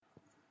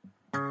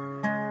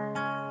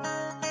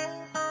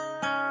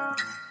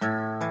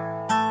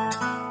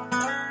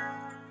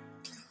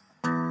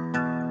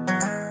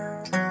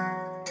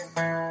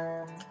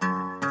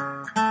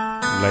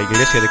La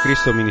Iglesia de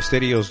Cristo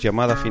Ministerios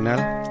Llamada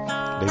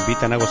Final le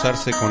invitan a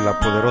gozarse con la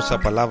poderosa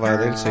palabra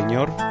del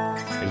Señor,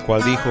 el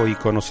cual dijo: y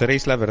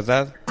conoceréis la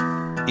verdad,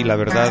 y la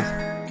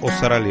verdad os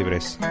hará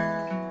libres.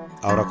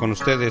 Ahora con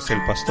ustedes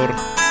el pastor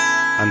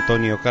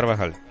Antonio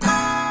Carvajal.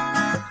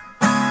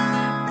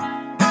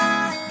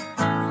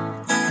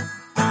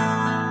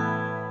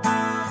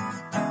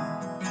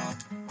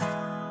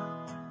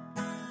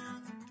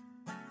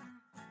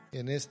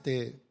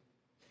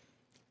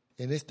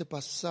 En este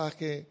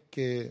pasaje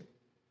que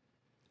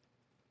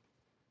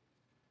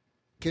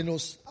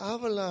nos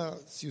habla,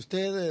 si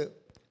usted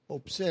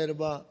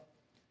observa,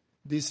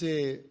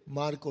 dice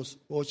Marcos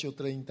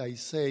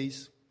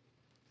 8:36,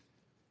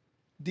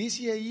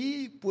 dice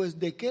allí, pues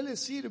 ¿de qué le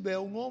sirve a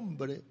un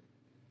hombre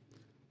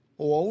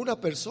o a una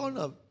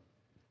persona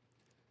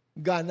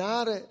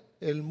ganar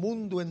el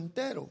mundo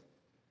entero?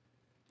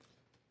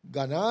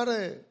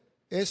 Ganar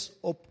es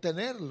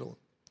obtenerlo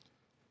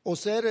o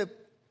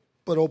ser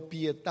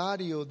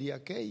propietario de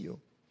aquello,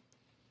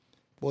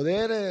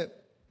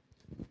 poder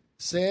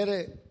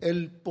ser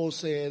el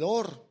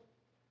poseedor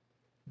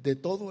de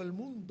todo el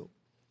mundo,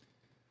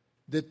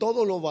 de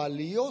todo lo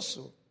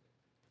valioso.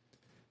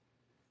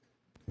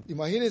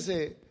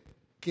 Imagínense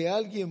que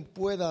alguien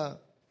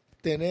pueda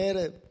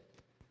tener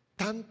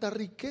tanta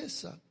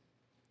riqueza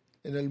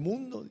en el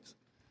mundo,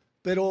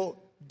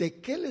 pero ¿de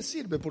qué le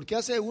sirve? Porque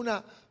hace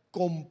una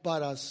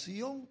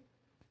comparación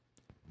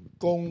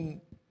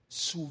con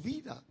su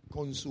vida,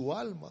 con su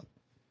alma,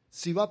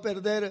 si va a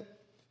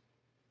perder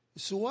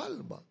su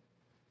alma.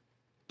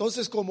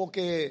 Entonces como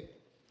que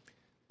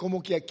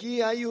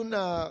aquí hay un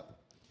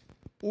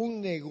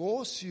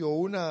negocio,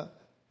 una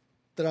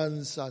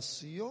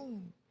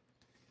transacción,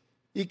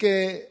 y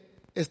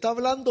que está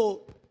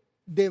hablando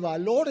de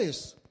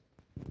valores,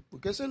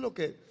 porque eso es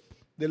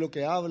de lo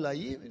que habla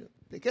allí.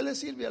 ¿De qué le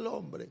sirve al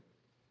hombre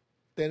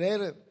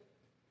tener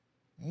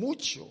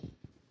mucho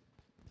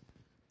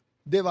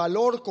de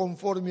valor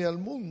conforme al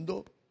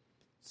mundo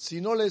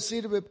si no le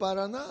sirve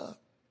para nada?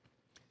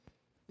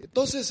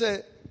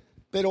 Entonces,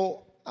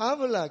 pero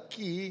habla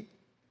aquí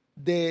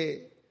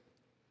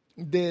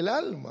del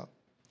alma,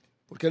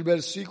 porque el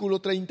versículo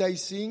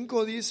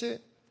 35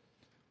 dice: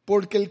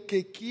 porque el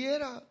que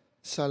quiera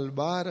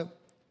salvar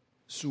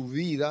su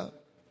vida,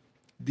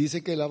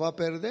 dice que la va a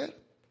perder,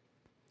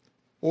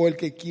 o el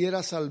que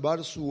quiera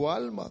salvar su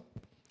alma,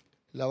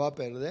 la va a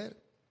perder.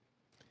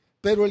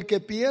 Pero el que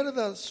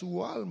pierda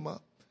su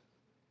alma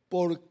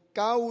por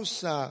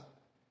causa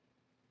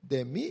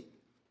de mí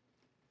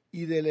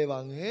y del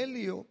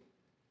evangelio,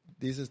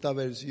 dice esta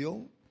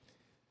versión,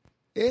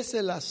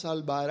 ese la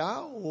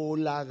salvará o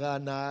la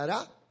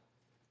ganará.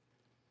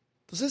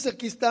 Entonces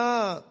aquí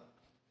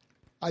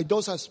hay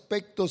dos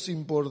aspectos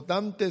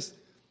importantes: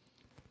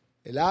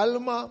 el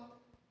alma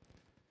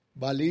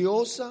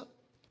valiosa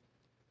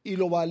y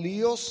lo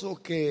valioso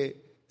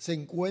que se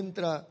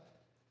encuentra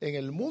en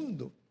el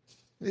mundo.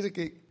 Dice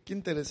que qué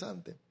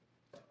interesante.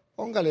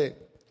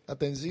 Póngale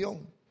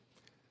atención.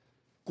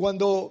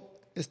 Cuando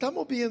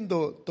estamos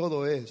viendo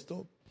todo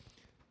esto,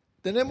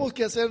 tenemos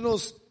que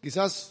hacernos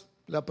quizás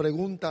la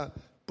pregunta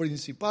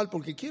principal,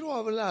 porque quiero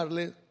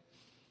hablarle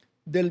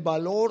del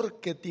valor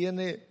que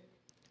tiene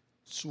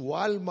su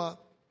alma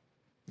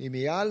y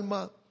mi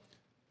alma,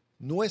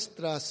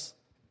 nuestras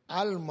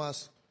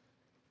almas,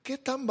 qué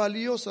tan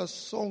valiosas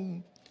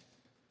son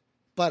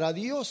para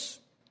Dios,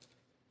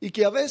 y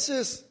que a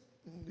veces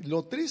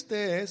lo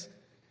triste es,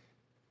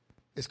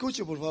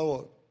 escuche por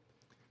favor,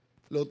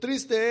 lo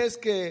triste es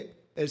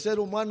que el ser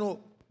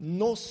humano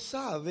no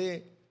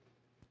sabe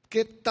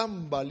qué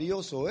tan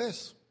valioso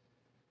es.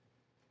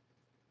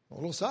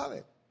 No lo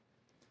sabe.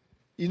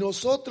 Y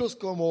nosotros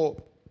como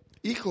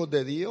hijos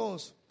de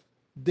Dios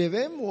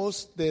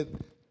debemos de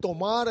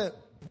tomar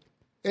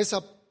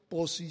esa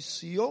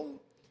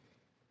posición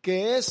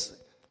que es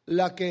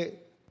la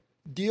que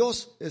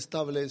Dios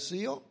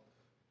estableció,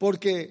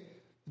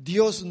 porque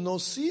Dios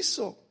nos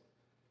hizo,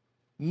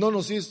 no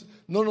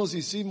nos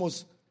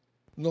hicimos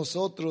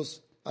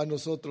nosotros a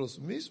nosotros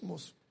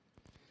mismos.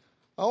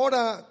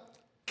 Ahora,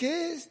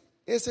 ¿qué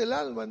es el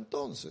alma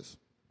entonces?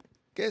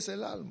 ¿Qué es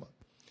el alma?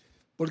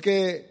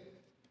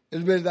 Porque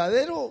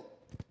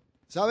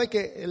sabe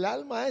que el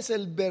alma es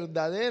el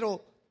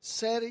verdadero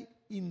ser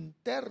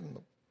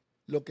interno,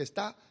 lo que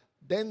está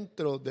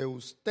dentro de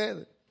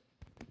usted,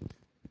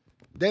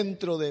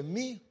 dentro de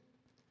mí.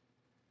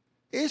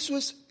 Eso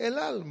es el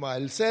alma,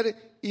 el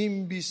ser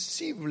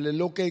invisible,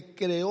 lo que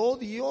creó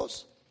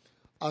Dios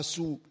a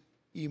su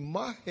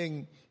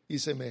imagen y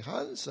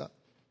semejanza.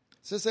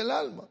 Ese es el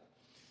alma.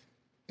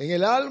 En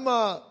el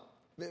alma,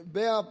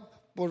 vea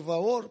por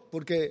favor,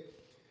 porque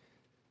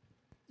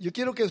yo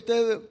quiero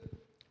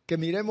que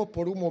miremos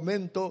por un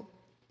momento,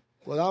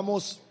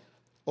 podamos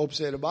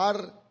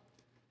observar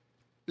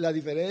la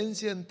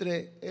diferencia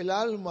entre el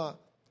alma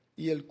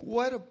y el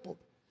cuerpo.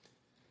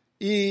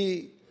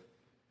 Y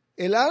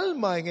en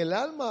el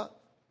alma,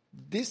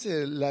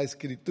 dice la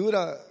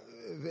Escritura,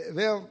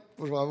 vea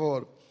por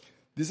favor,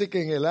 dice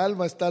que en el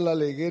alma está la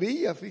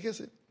alegría,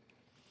 fíjese.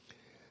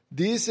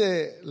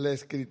 Dice la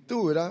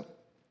Escritura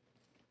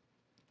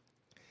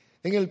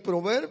en el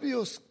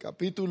Proverbios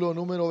capítulo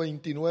número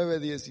 29,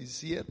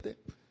 17,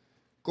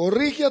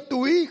 corrige a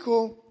tu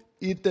hijo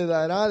y te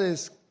dará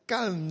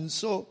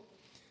descanso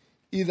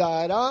y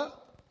dará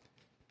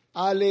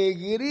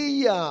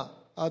alegría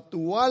a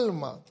tu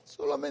alma.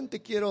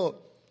 Solamente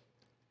quiero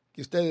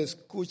que usted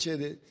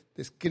escuche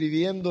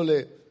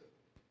describiéndole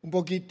un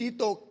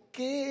poquitito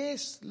qué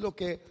es lo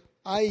que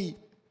hay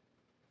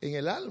en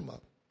el alma.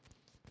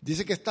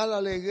 Dice que está la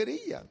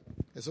alegría.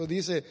 Eso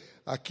dice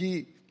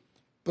aquí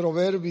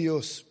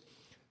Proverbios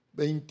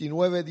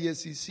 29,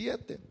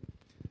 17.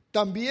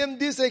 También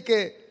dice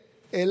que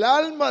el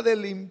alma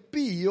del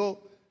impío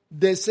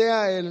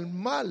desea el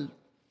mal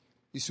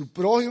y su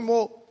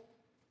prójimo,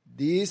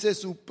 dice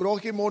su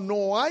prójimo,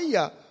 no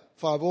haya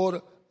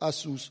favor a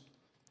sus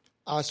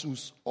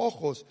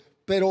ojos.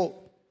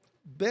 Pero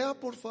vea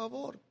por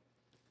favor,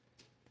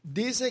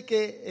 dice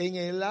que en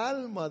el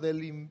alma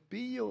del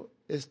impío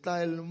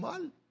está el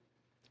mal.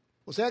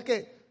 O sea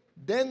que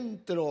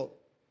dentro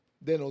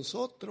de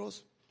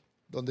nosotros,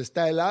 donde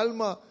está el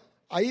alma,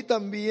 ahí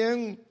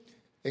también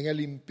en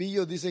el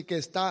impío dice que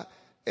está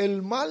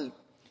el mal.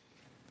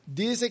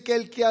 Dice que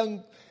el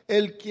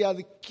que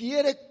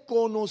adquiere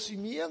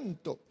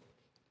conocimiento,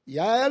 y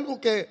hay algo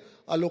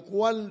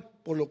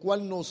por lo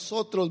cual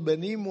nosotros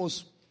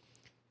venimos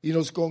y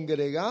nos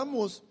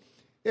congregamos,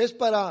 es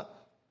para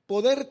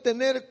poder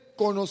tener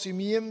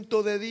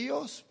conocimiento de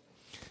Dios.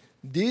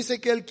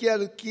 Dice que el que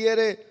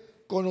adquiere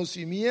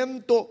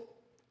conocimiento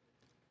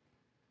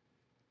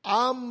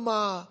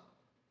ama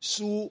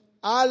su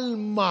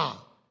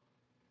alma.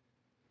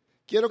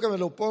 Quiero que me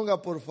lo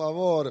ponga por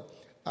favor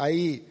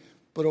ahí,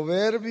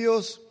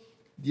 Proverbios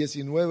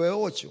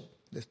 19:8.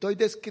 Le estoy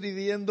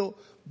describiendo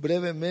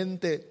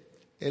brevemente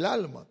el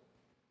alma.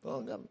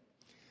 Póngame.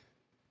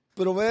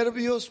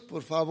 Proverbios,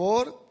 por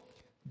favor,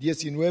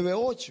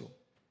 19:8.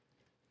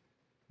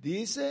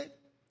 Dice,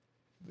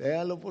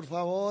 véalo por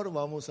favor,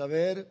 vamos a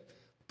ver,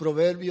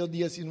 Proverbios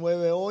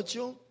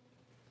 19:8.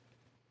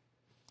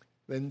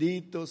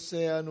 Bendito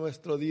sea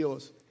nuestro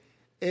Dios.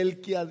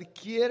 El que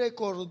adquiere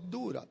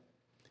cordura,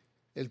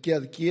 el que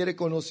adquiere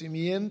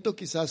conocimiento,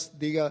 quizás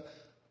diga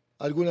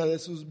alguna de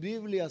sus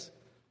Biblias,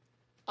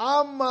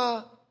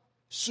 ama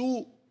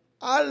su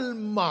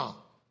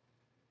alma.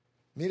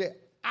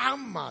 Mire,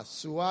 ama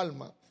su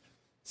alma.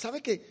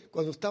 ¿Sabe que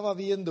cuando estaba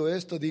viendo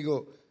esto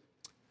digo,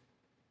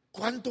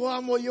 cuánto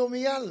amo yo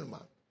mi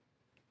alma?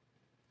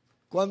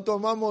 ¿Cuánto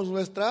amamos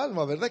nuestra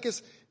alma? ¿Verdad que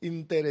es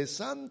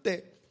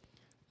interesante?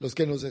 Los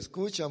que nos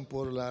escuchan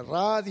por la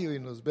radio y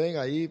nos ven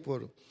ahí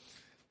por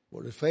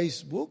el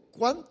Facebook,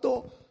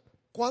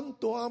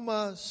 ¿cuánto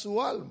ama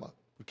su alma?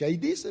 Porque ahí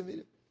dice,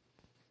 mire,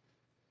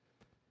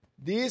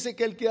 dice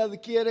que el que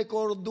adquiere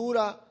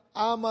cordura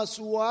ama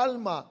su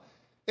alma,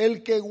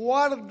 el que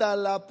guarda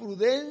la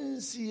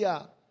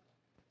prudencia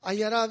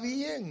hallará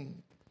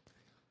bien.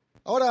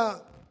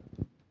 Ahora,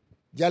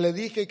 ya le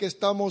dije que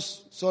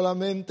estamos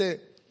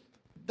solamente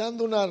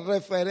dando unas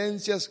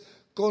referencias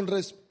con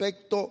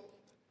respecto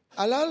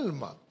al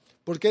alma,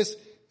 porque es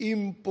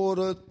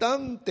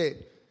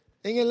importante.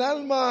 En el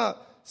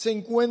alma se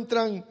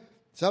encuentran,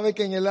 sabe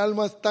que en el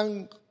alma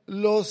están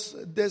los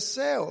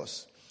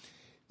deseos.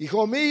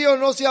 Hijo mío,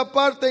 no se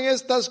aparten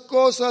estas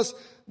cosas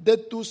de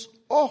tus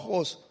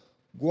ojos,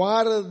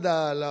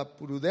 guarda la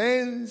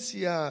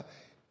prudencia,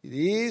 y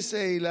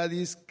dice, y la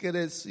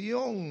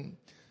discreción.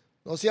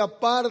 No se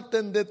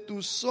aparten de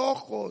tus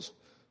ojos,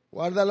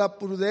 guarda la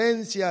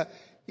prudencia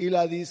y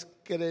la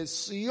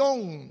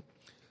discreción.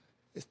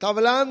 Está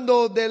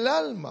hablando del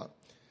alma.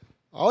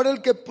 Ahora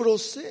el que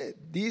posee,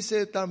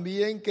 dice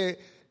también que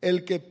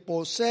el que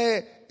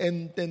posee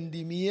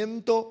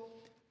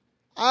entendimiento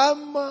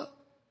ama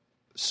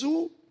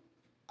su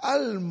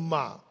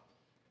alma.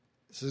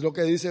 Eso es lo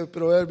que dice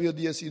Proverbios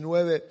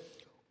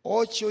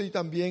 19:8 y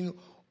también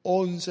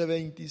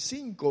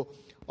 11:25.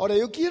 Ahora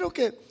yo quiero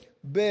que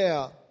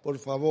vea, por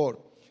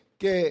favor,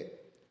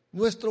 que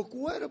nuestro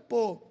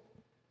cuerpo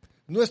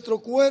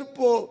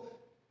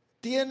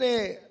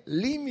tiene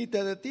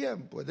límite de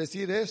tiempo, es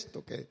decir,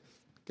 esto que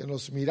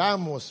nos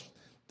miramos,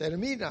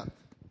 termina,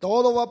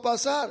 todo va a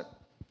pasar,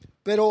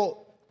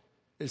 pero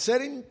el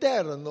ser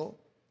interno,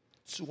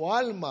 su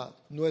alma,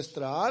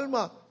 nuestra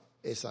alma,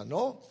 esa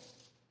no.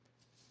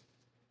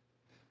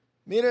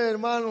 Miren,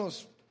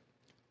 hermanos,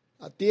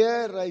 la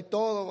tierra y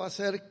todo va a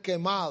ser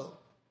quemado,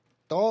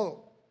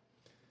 todo.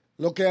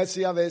 Lo que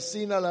se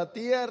avecina a la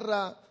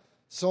tierra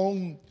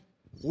son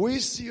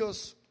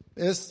juicios,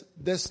 es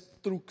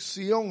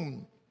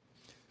destrucción,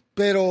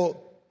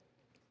 pero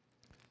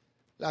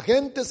la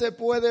gente se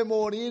puede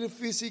morir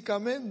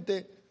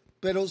físicamente,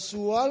 pero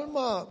su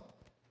alma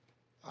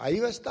ahí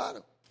va a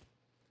estar.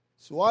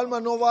 Su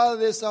alma no va a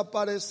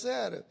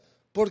desaparecer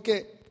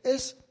porque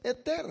es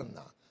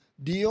eterna.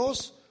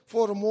 Dios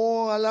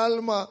formó al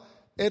alma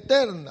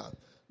eterna.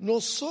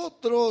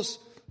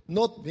 Nosotros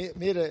no,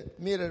 mire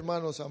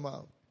hermanos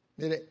amados,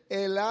 mire,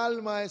 el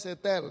alma es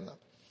eterna.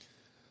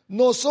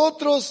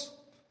 Nosotros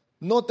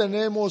no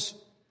tenemos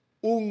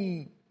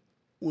un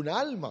un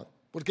alma.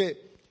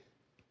 Porque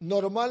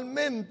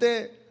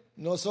normalmente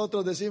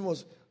nosotros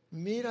decimos,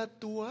 mira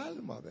tu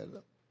alma,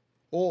 ¿verdad?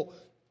 O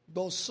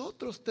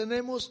nosotros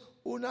tenemos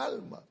un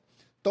alma.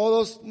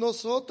 Todos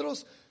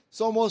nosotros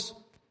somos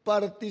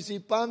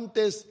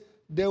participantes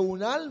de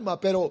un alma,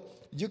 pero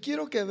yo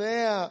quiero que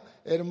vea,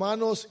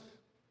 hermanos,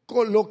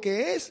 con lo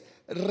que es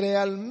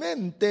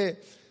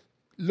realmente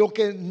lo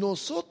que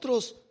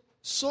nosotros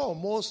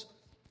somos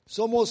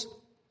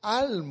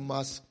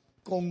almas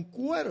con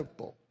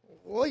cuerpo.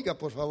 Oiga,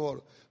 por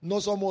favor,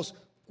 no somos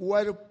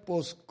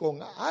cuerpos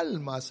con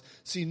almas,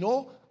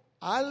 sino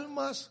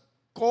almas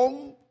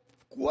con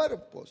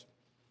cuerpos.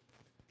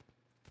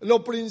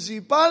 Lo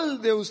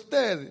principal de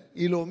usted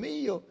y lo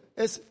mío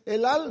es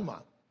el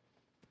alma.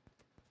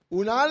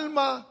 Un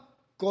alma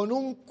con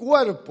un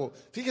cuerpo.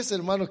 Fíjese,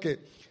 hermano, que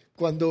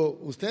cuando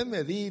usted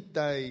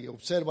medita y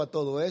observa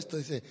todo esto,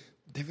 dice,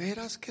 ¿de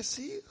veras que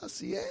sí?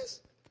 Así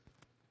es.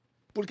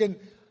 Porque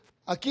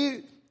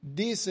aquí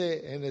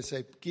dice en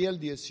Ezequiel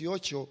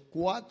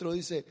 18:4,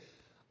 dice,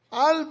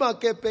 alma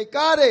que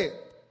pecare,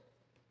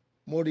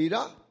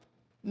 morirá.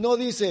 No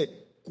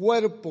dice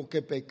cuerpo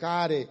que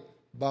pecare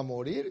va a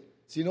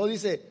morir, sino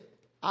dice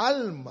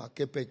alma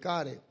que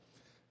pecare.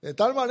 De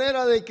tal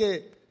manera de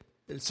que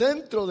el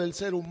centro del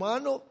ser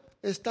humano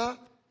está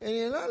en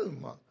el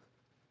alma.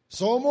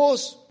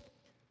 Somos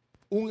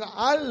un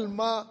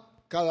alma,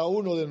 cada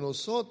uno de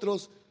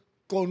nosotros,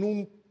 con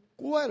un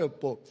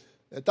cuerpo.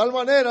 De tal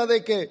manera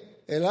de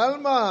que el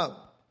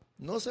alma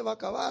no se va a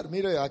acabar.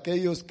 Mire,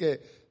 aquellos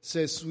que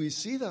se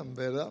suicidan,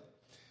 ¿verdad?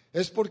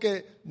 Es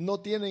porque no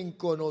tienen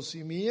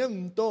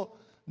conocimiento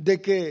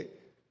de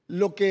que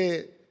lo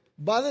que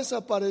va a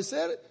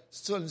desaparecer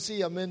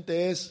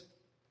sencillamente es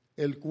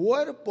el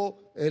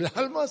cuerpo. El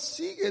alma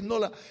sigue,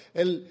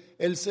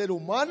 el ser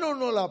humano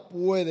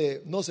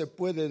no se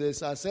puede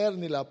deshacer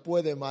ni la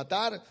puede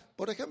matar.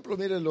 Por ejemplo,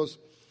 miren los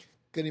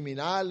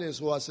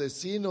criminales o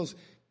asesinos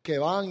que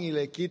van y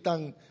le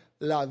quitan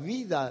la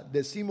vida,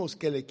 decimos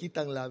que le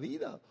quitan la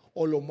vida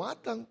o lo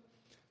matan,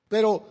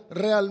 pero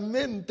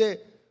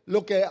realmente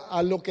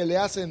a lo que le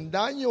hacen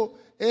daño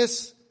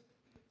es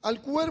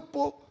al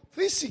cuerpo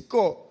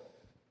físico.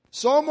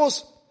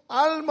 Somos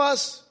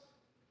almas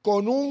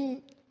con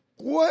un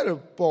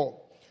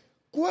cuerpo.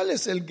 ¿Cuál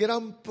es el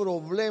gran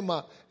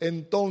problema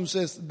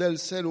entonces del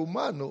ser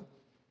humano?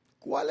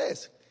 ¿Cuál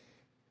es?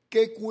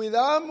 Que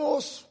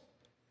cuidamos,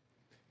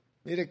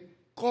 mire,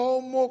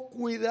 ¿cómo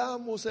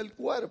cuidamos el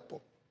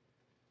cuerpo?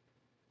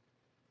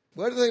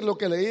 Recuerden lo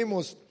que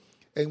leímos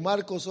en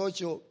Marcos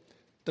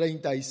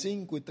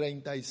 8:35 y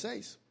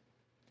 36.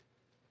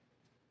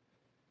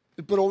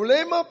 El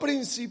problema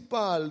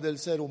principal del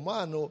ser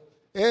humano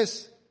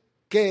es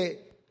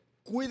que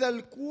cuida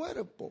el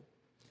cuerpo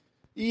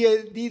y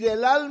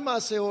del alma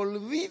se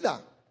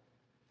olvida.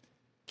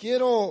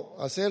 Quiero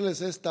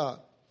hacerles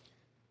esta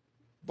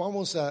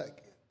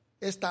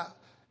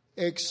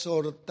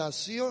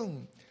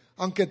exhortación,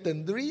 aunque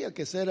tendría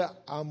que ser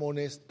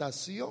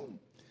amonestación,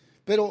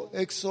 pero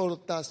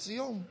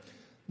exhortación.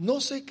 No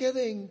se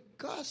quede en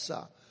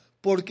casa,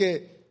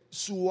 porque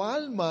su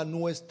alma,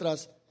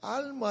 nuestras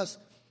almas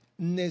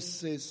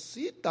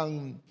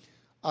necesitan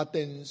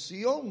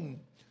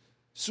atención.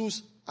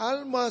 Sus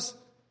almas,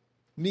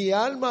 mi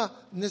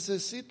alma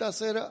necesita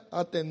ser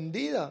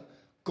atendida,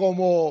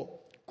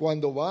 como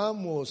cuando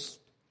vamos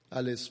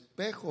al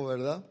espejo,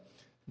 ¿verdad?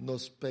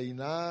 Nos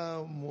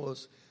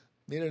peinamos,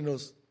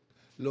 mírenos,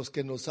 los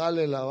que nos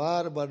sale la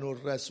barba,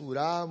 nos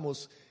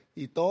rasuramos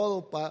y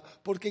todo,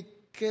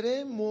 porque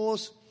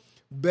queremos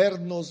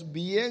vernos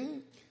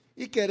bien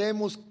y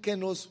queremos que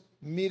nos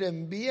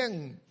miren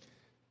bien.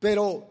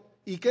 Pero,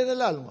 ¿y qué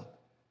del alma?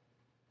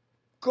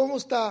 ¿Cómo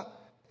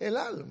está el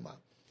alma?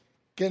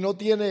 Que no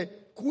tiene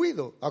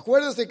cuidado.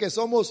 Acuérdense que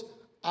somos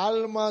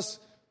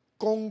almas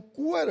con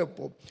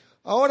cuerpo.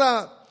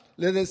 Ahora,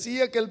 le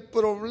decía que el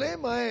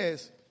problema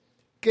es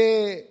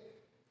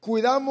que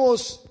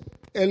cuidamos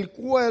el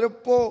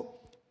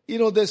cuerpo y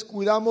nos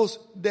descuidamos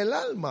del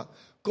alma.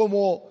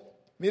 Como,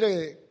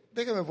 mire,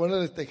 déjeme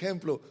poner este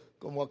ejemplo,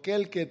 como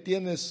aquel que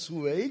tiene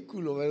su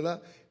vehículo,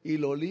 ¿verdad? Y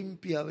lo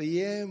limpia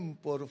bien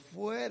por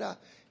fuera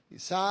y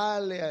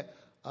sale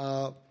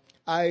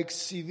a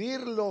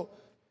exhibirlo,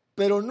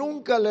 pero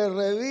nunca le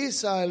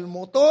revisa el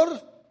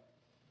motor,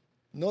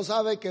 no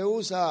sabe que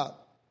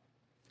usa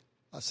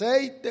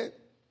aceite,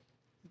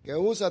 que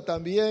usa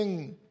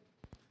también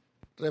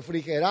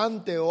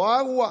refrigerante o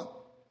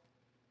agua,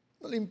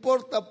 no le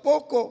importa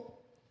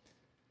poco.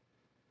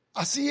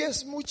 Así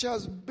es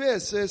muchas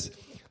veces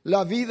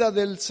la vida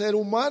del ser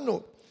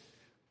humano.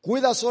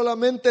 Cuida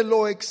solamente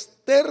lo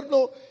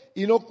externo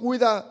y no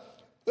cuida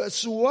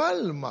su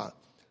alma.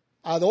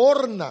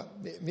 Adorna.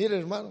 Mire,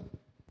 hermano,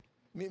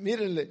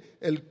 mírenle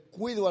el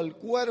cuidado al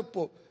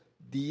cuerpo,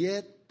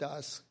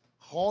 dietas,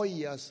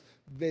 joyas,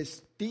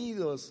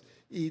 vestidos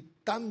y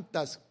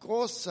tantas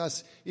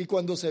cosas. Y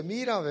cuando se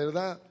mira,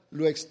 ¿verdad?,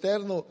 lo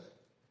externo,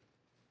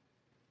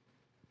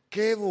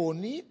 qué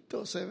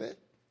bonito se ve,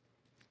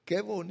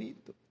 qué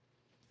bonito.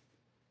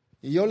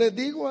 Y yo les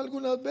digo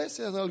algunas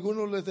veces, a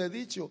algunos les he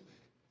dicho,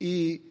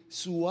 ¿y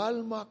su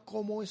alma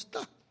cómo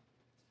está?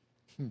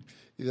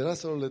 Y de verdad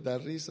solo les da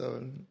risa,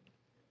 ¿verdad?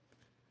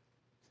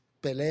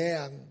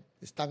 Pelean,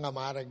 están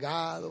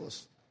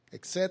amargados,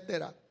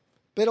 etcétera.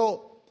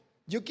 Pero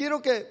yo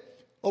quiero que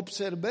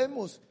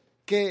observemos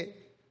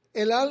que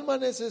el alma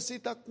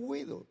necesita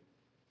cuidado,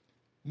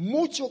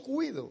 mucho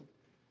cuidado.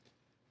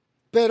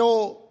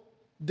 Pero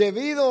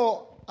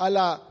debido a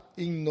la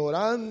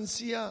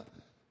ignorancia,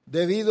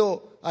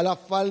 debido a la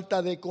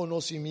falta de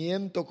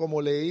conocimiento,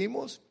 como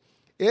leímos,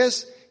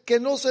 es que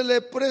no se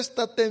le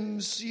presta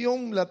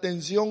atención, la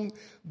atención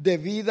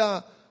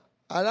debida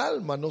al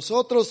alma.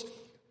 Nosotros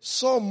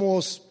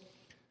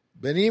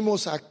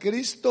venimos a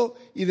Cristo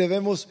y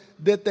debemos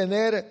de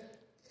tener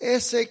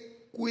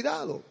ese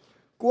cuidado.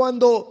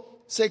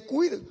 Cuando se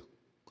cuida,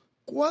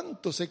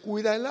 ¿cuánto se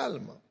cuida el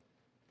alma?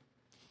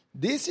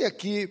 Dice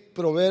aquí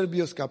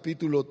Proverbios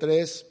capítulo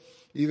 3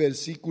 y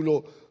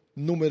versículo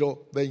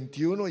número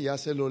 21, ya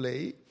se lo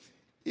leí.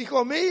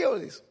 Hijo mío,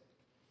 dice,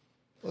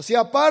 o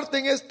sea,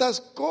 aparten estas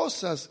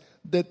cosas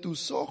de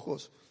tus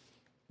ojos.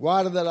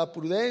 Guarda la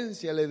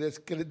prudencia,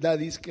 la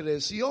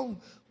discreción.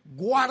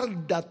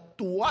 Guarda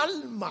tu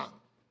alma.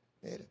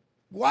 Mira,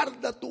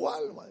 guarda tu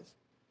alma.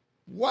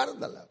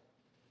 Guárdala.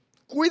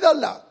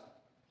 Cuídala.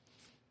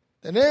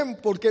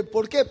 ¿Por qué?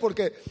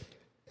 Porque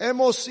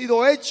hemos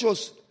sido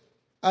hechos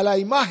a la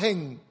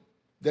imagen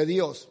de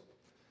Dios.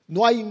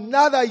 No hay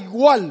nada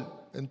igual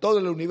en todo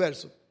el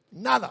universo.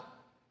 Nada.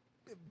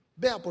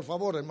 Vea, por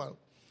favor, hermano.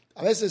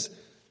 A veces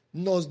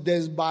nos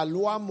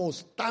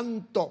desvaluamos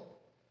tanto.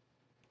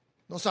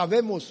 No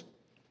sabemos.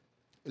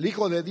 El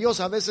Hijo de Dios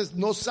a veces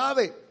no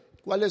sabe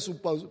cuál es su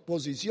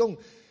posición.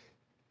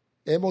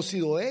 Hemos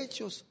sido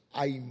hechos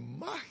a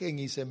imagen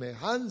y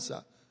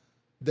semejanza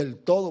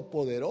del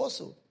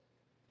Todopoderoso.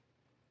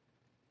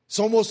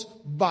 Somos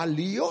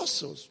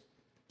valiosos.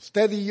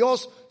 Usted y yo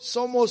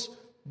somos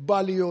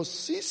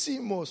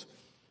valiosísimos.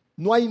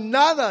 No hay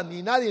nada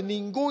ni nadie,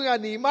 ningún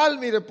animal,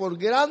 mire, por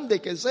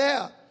grande que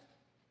sea,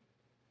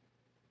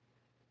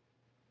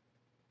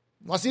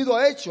 no ha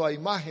sido hecho a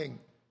imagen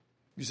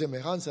y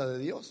semejanza de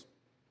Dios.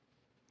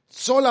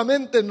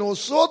 Solamente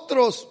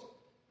nosotros,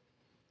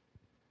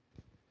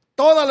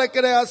 toda la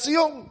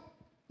creación,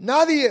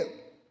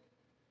 nadie,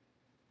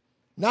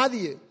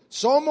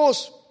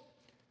 somos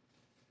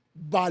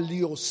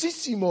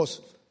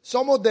valiosísimos,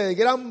 somos de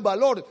gran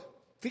valor.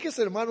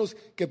 Fíjese, hermanos,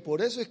 que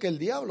por eso es que el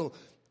diablo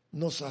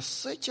nos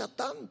acecha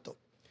tanto.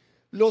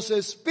 Los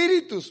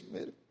espíritus,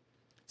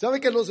 ¿sabe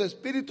que los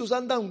espíritus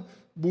andan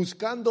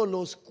buscando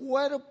los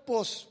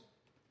cuerpos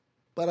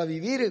para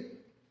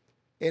vivir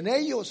en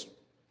ellos?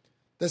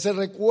 Usted se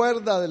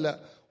recuerda de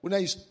una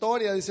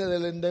historia, dice,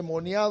 del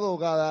endemoniado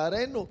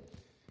Gadareno,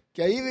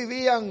 que ahí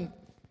vivían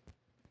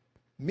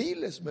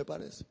miles, me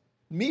parece,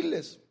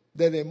 miles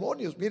de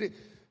demonios. Mire,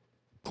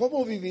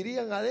 ¿cómo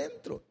vivirían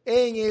adentro?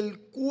 En el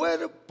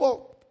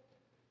cuerpo.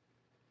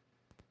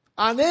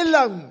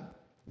 Anhelan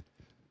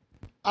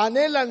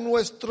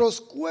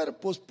nuestros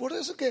cuerpos. Por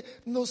eso que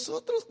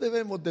nosotros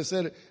debemos de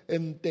ser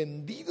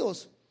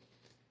entendidos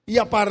y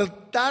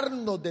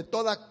apartarnos de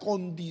toda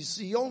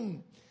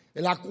condición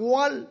en la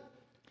cual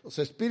los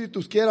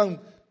espíritus quieran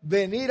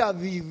venir a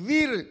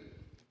vivir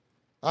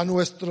a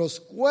nuestros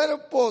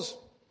cuerpos.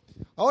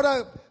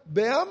 Ahora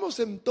veamos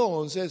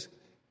entonces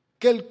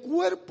que el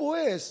cuerpo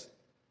es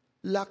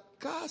la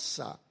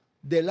casa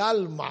del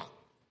alma.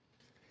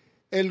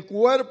 El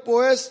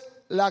cuerpo es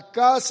la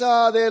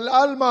casa del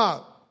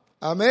alma.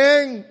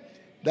 Amén.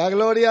 Da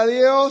gloria a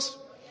Dios.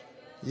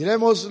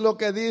 Miremos lo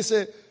que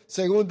dice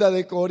Segunda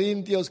de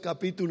Corintios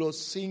capítulo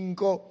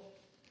 5.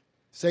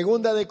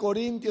 Segunda de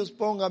Corintios,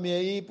 póngame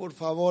ahí por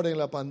favor en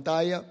la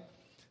pantalla.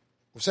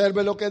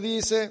 Observe lo que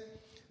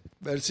dice,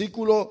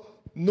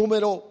 versículo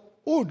número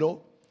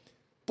 1.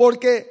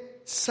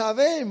 Porque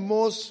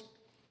sabemos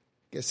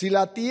que si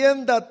la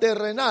tienda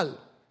terrenal,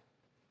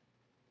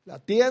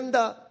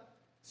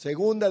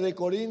 Segunda de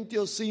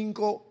Corintios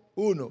 5,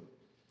 1.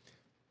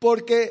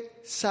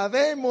 Porque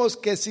sabemos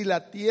que si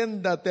la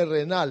tienda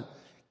terrenal,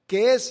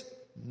 que es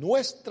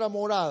nuestra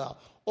morada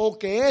o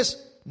que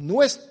es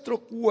nuestro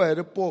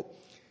cuerpo,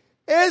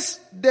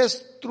 es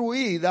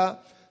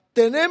destruida,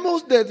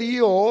 tenemos de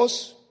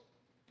Dios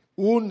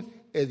un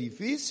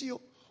edificio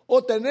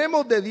o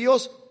tenemos de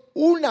Dios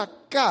una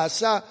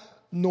casa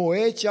no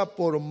hecha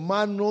por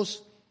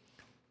manos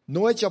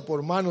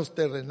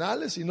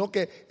terrenales, sino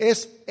que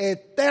es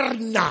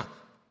eterna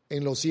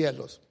en los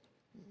cielos.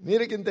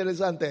 Mire qué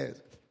interesante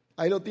es.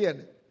 Ahí lo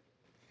tiene.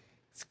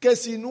 Es que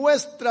si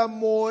nuestra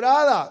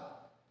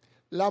morada,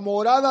 la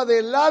morada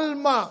del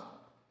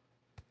alma,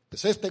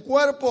 es este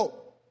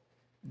cuerpo,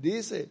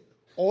 dice,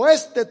 o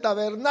este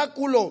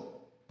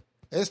tabernáculo,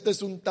 este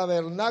es un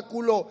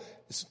tabernáculo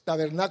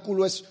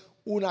es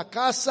una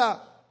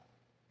casa,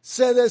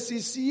 se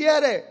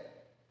deshiciere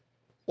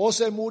o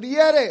se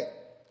muriere,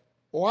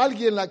 o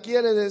alguien la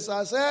quiere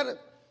deshacer,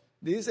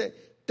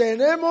 dice,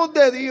 tenemos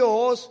de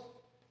Dios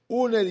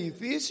un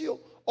edificio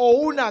o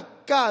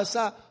una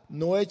casa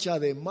no hecha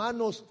de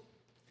manos,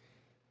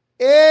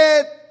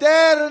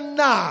 eterna,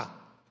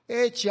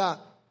 hecha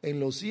en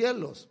los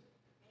cielos.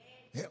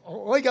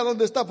 Oiga,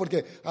 ¿dónde está?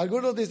 Porque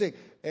algunos dicen,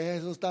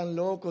 esos están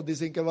locos,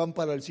 dicen que van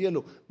para el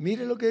cielo.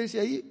 Mire lo que dice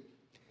ahí,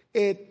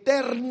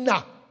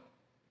 eterna,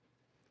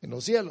 en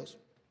los cielos.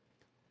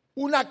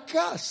 Una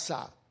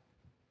casa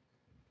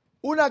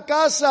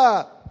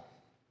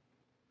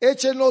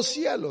hecha en los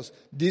cielos,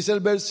 dice el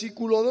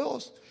versículo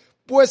 2.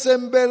 Pues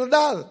en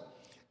verdad,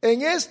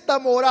 en esta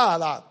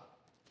morada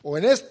o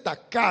en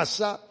esta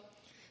casa,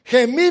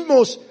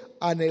 gemimos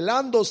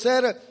anhelando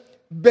ser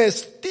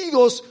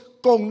vestidos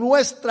con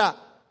nuestra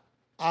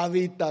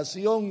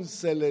habitación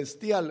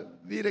celestial.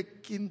 Mire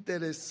qué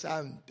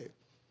interesante.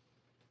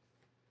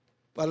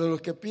 Para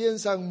los que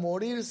piensan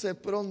morirse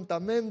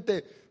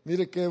prontamente,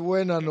 mire qué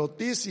buena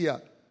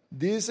noticia.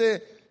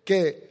 Dice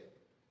que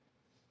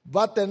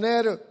va a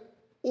tener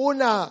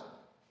una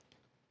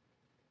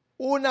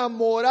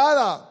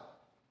morada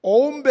o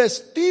un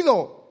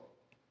vestido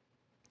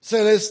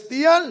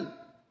celestial.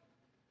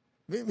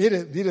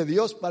 Mire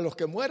Dios, para los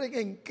que mueren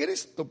en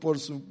Cristo, por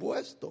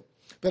supuesto.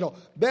 Pero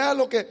vea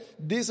lo que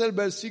dice el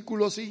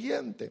versículo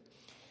siguiente.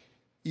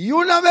 Y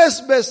una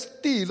vez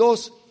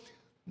vestidos,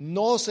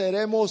 no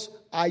seremos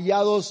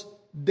hallados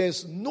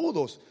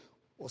desnudos.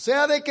 O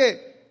sea, de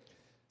que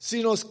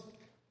si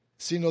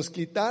nos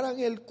quitaran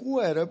el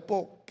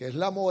cuerpo, que es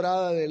la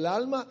morada del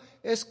alma,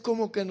 es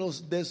como que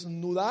nos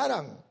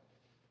desnudaran.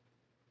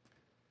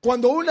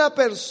 Cuando una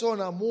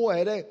persona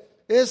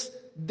muere, es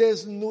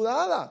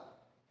desnudada.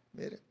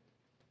 Mire,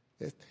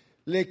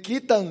 le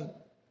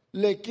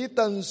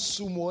quitan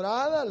su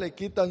morada, le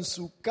quitan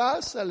su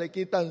casa, le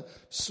quitan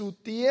su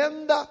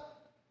tienda.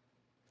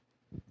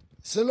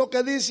 Eso es lo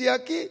que dice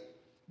aquí,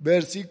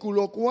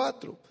 versículo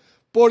 4.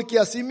 Porque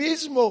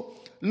asimismo,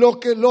 los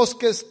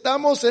que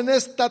estamos en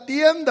esta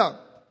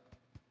tienda,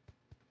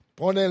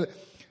 pone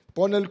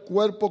el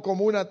cuerpo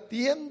como una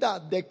tienda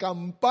de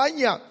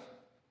campaña.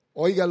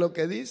 Oiga lo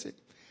que dice.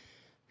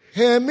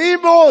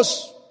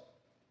 Gemimos,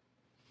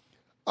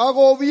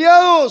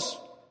 agobiados,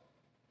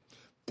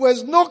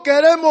 pues no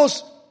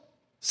queremos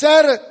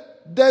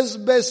ser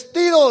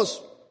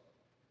desvestidos.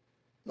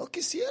 No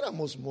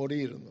quisiéramos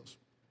morirnos,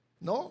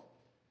 no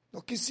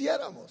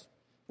quisiéramos.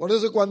 Por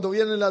eso cuando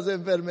vienen las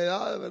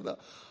enfermedades, ¿verdad?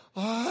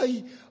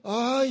 Ay,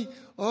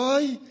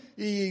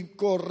 y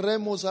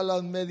corremos a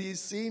las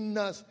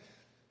medicinas,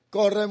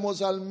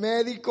 corremos al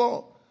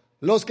médico.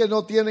 Los que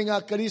no tienen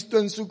a Cristo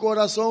en su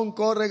corazón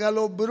corren a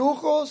los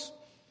brujos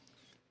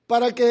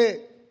para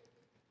que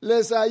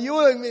les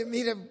ayuden.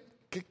 Miren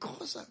qué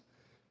cosa.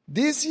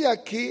 Dice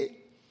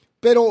aquí,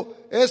 pero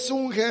es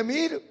un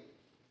gemir,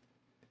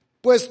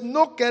 pues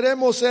no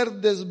queremos ser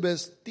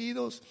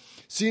desvestidos,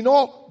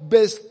 sino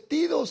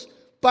vestidos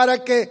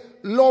para que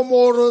lo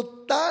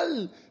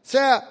mortal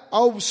sea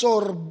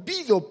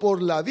absorbido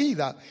por la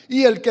vida.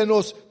 Y el que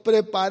nos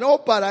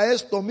preparó para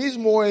esto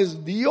mismo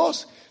es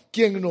Dios,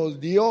 quien nos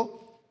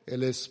dio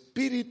el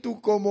Espíritu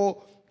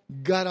como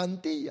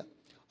garantía.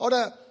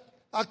 Ahora,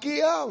 aquí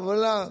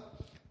habla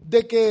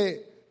de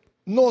que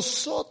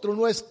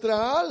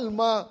nuestra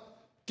alma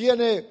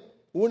tiene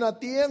una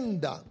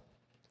tienda,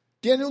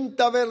 tiene un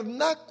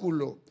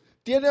tabernáculo,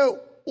 tiene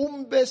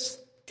un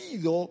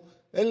vestido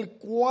del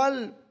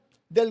cual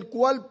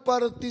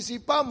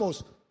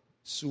participamos.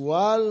 Su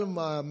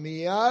alma,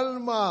 mi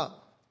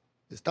alma,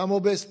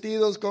 estamos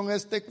vestidos con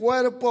este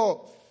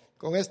cuerpo,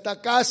 con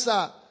esta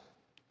casa,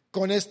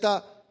 con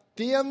esta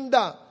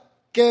tienda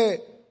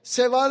que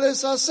se va a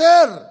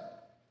deshacer.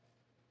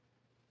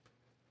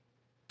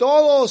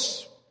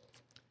 Todos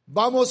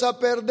vamos a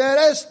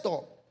perder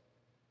esto,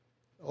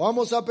 lo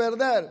vamos a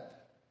perder,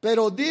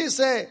 pero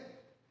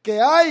dice que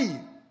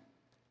hay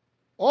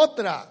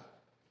otra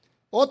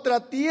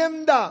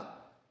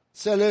tienda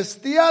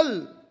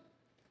celestial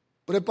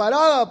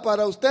preparada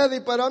para usted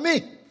y para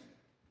mí.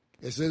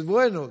 Eso es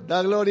bueno,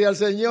 da gloria al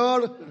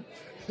Señor.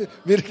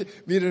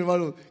 Mire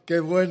hermano, qué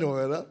bueno,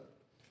 ¿verdad?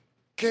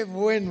 Qué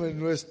bueno es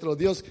nuestro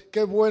Dios,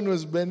 qué bueno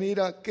es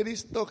venir a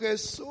Cristo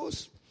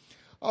Jesús.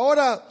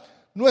 Ahora,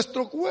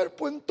 nuestro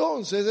cuerpo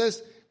entonces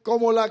es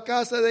como la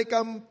casa de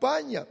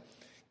campaña,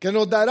 que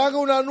nos darán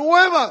una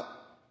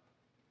nueva.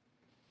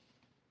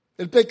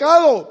 El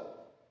pecado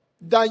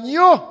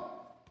dañó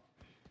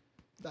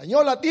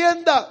la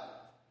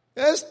tienda,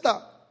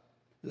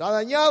 la ha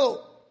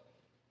dañado,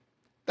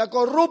 está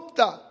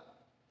corrupta,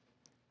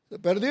 se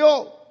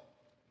perdió.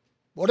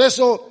 Por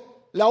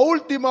eso la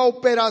última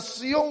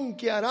operación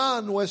que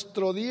hará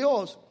nuestro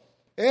Dios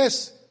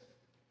es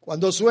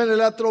cuando suene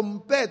la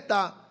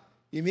trompeta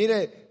y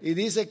mire, y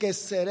dice que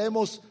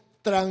seremos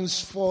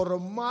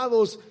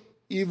transformados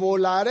y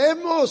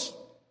volaremos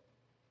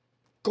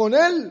con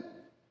Él.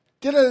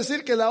 Quiere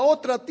decir que la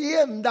otra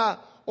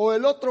tienda o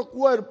el otro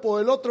cuerpo,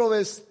 el otro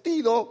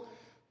vestido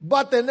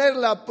va a tener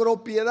la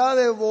propiedad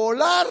de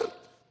volar.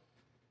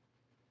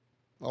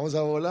 Vamos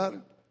a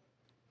volar.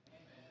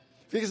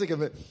 Fíjese que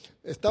me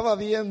estaba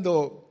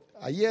viendo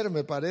ayer,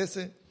 me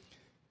parece,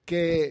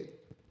 que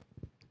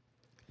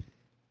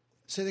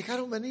se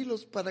dejaron venir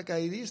los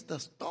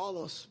paracaidistas,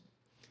 todos,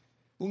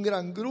 un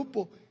gran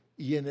grupo,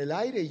 y en el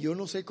aire yo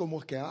no sé cómo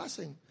es que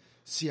hacen,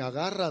 se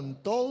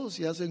agarran todos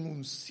y hacen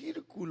un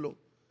círculo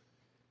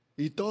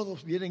y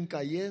todos vienen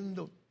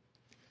cayendo.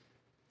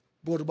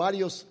 Por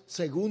varios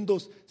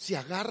segundos se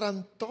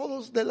agarran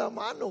todos de la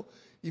mano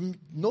y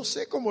no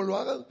sé cómo lo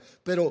hagan,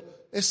 pero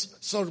es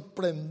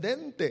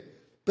sorprendente.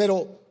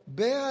 Pero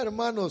vea,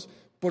 hermanos,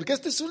 porque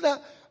esta es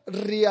una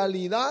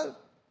realidad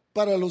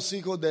para los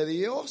hijos de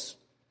Dios,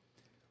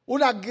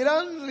 una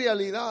gran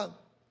realidad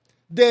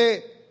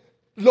de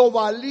lo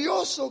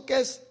valioso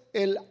que es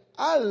el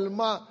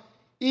alma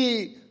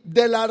y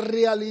de la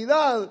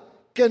realidad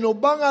que nos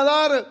van a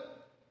dar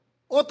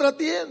otra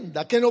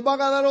tienda, que nos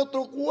van a dar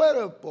otro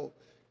cuerpo,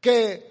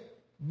 que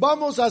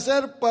vamos a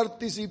ser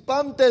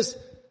participantes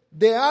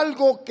de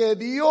algo que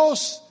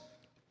Dios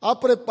ha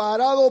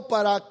preparado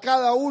para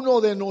cada uno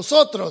de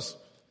nosotros.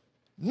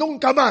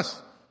 Nunca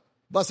más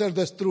va a ser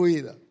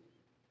destruida.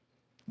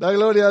 Da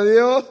gloria a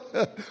Dios.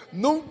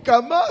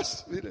 Nunca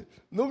más, mire,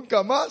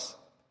 nunca más.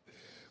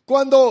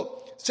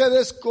 Cuando se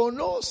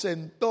desconoce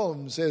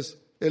entonces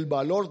el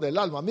valor del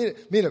alma.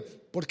 Mire,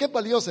 ¿por qué es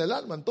valiosa el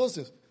alma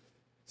entonces?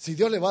 Si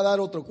Dios le va a dar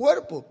otro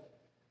cuerpo,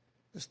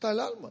 está el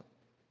alma.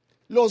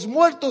 Los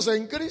muertos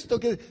en Cristo,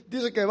 que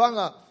dice que van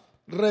a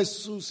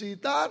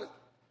resucitar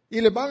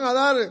y le van a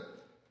dar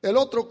el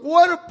otro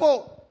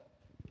cuerpo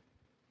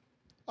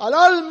al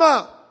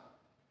alma.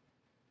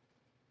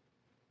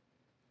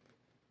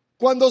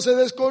 Cuando se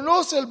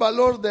desconoce el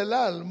valor del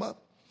alma,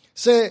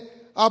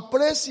 se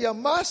aprecia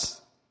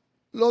más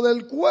lo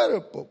del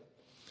cuerpo.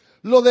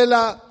 Lo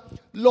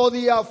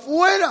de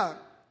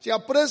afuera se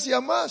aprecia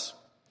más.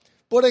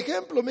 Por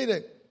ejemplo,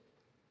 mire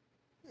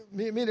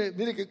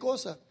qué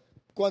cosa.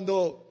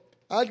 Cuando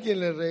alguien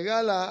le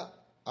regala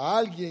a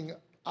alguien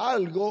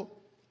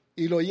algo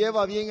y lo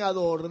lleva bien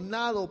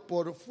adornado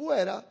por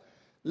fuera,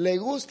 le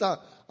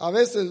gusta a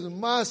veces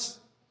más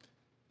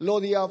lo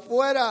de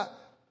afuera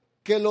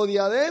que lo de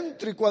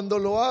adentro, y cuando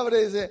lo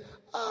abre dice,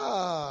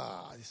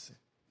 dice.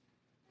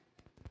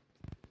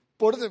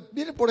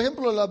 Mire, por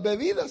ejemplo, las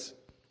bebidas.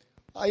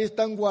 Ahí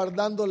están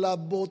guardando las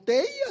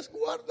botellas,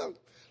 guardan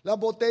las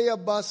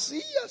botellas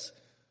vacías.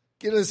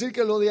 Quiere decir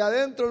que lo de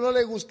adentro no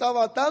le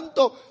gustaba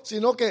tanto,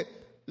 sino que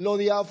lo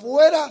de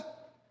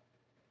afuera,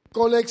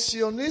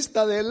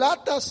 coleccionista de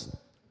latas.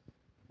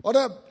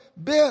 Ahora,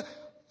 vea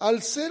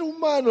al ser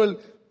humano,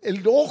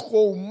 el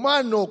ojo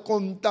humano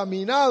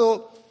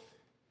contaminado,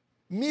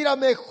 mira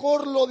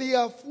mejor lo de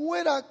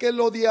afuera que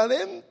lo de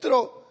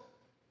adentro.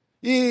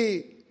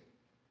 Y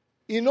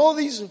no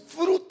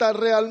disfruta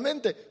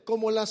realmente,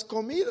 como las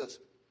comidas.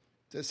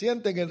 Se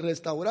siente en el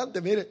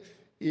restaurante, mire,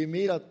 y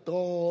mira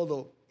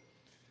todo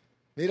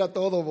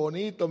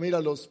bonito,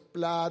 mira los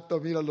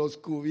platos, mira los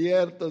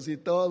cubiertos y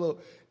todo.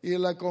 Y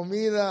la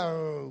comida,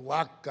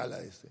 guácala,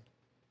 dice.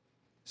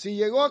 Si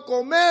llegó a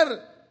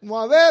comer,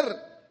 no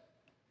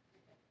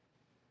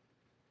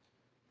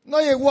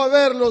llegó a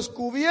ver los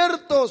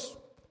cubiertos,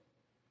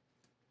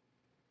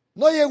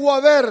 no llegó a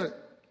ver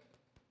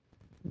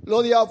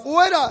lo de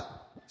afuera.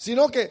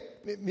 Sino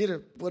que, mire,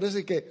 por eso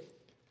es que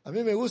a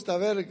mí me gusta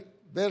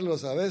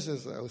verlos a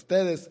veces, a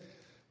ustedes,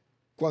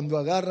 cuando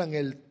agarran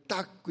el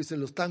taco y se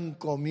lo están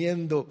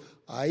comiendo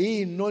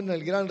ahí, no en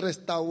el gran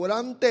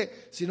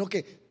restaurante, sino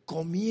que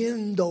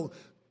comiendo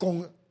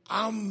con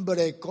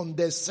hambre, con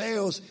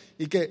deseos,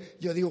 y que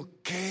yo digo,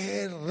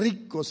 qué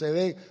rico se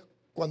ve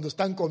cuando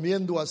están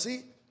comiendo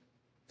así.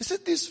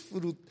 Ese es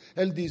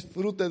el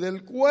disfrute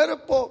del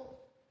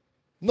cuerpo.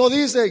 No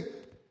dicen,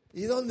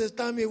 ¿y dónde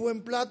está mi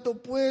buen plato?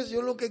 Pues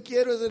yo lo que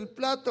quiero es el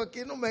plato, aquí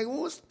no me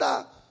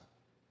gusta,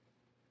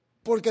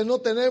 porque no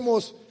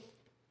tenemos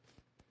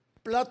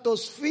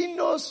platos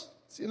finos,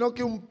 sino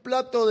que un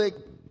plato de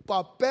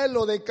papel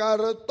o de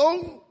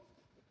cartón.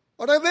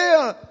 Ahora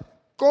vea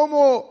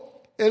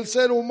cómo el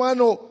ser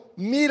humano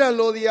mira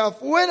lo de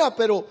afuera,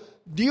 pero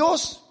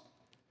Dios,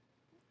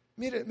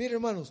 mire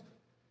hermanos,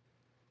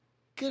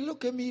 ¿qué es lo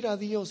que mira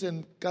Dios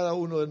en cada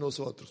uno de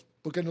nosotros?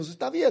 Porque nos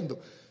está viendo.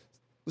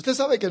 Usted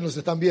sabe que nos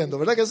están viendo,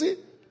 ¿verdad que sí?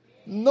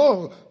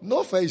 No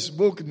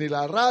Facebook ni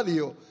la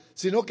radio,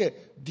 sino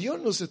que Dios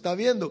nos está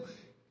viendo.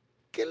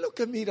 ¿Qué es lo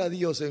que mira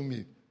Dios en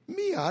mí?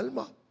 Mi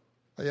alma,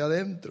 allá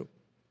adentro.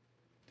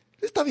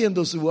 Está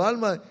viendo su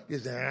alma y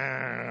dice,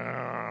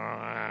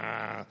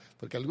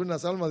 porque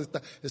algunas almas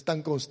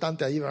están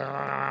constantes ahí.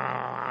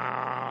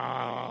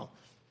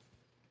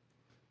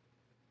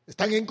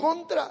 Están en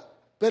contra.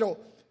 Pero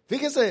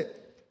fíjese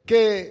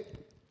que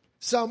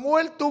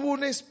Samuel tuvo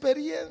una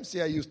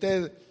experiencia y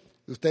usted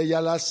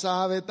ya la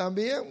sabe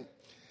también.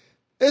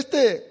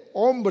 Este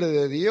hombre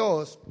de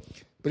Dios,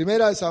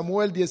 1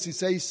 Samuel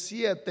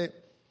 16:7,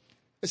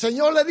 el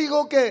Señor le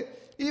dijo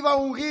que iba a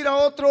ungir a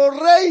otro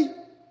rey,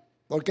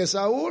 porque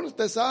Saúl,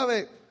 usted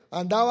sabe,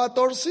 andaba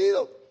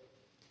torcido.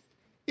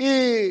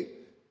 Y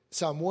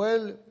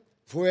Samuel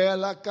fue a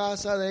la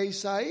casa de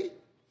Isaí.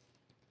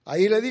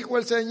 Ahí le dijo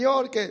el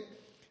Señor que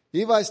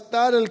iba a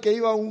estar el que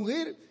iba a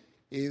ungir.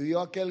 Y vio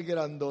aquel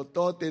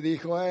grandotote y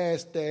dijo,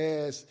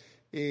 este es.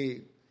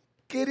 Y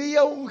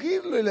quería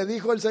ungirlo y le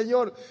dijo el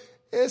Señor,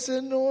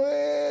 ese no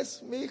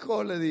es, mi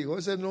hijo, le dijo,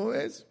 ese no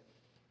es.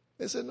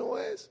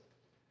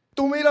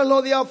 Tú miras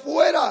lo de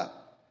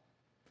afuera.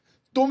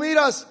 Tú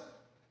miras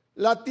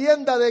la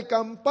tienda de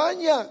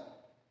campaña.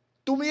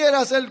 Tú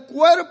miras el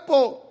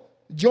cuerpo.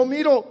 Yo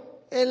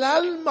miro el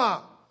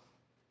alma.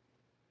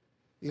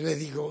 Y le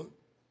digo,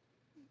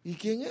 ¿y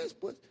quién es,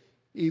 pues?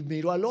 Y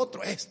miro al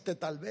otro,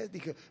 tal vez.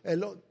 Dije,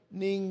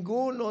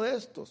 ninguno de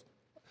estos.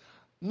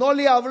 No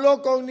le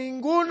habló con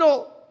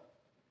ninguno.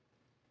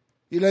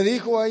 Y le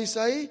dijo a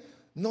Isaí,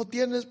 ¿no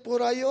tienes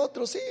por ahí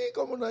otro? Sí,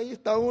 como no, ahí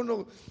está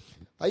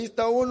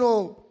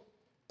uno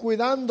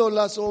cuidando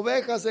las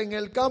ovejas en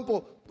el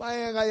campo.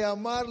 Vayan a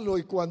llamarlo.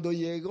 Y cuando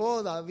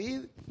llegó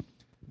David,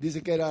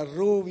 dice que era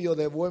rubio,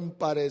 de buen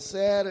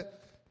parecer,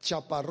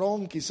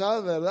 chaparrón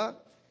quizás, ¿verdad?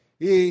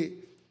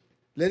 Y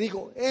le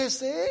dijo,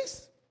 ese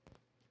es,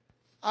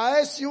 a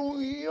ese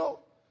ungió.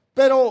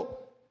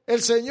 Pero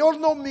el Señor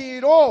no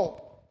miró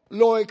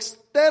lo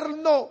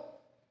externo,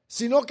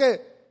 sino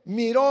que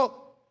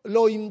miró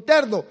lo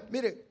interno.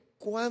 Mire,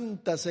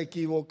 cuántas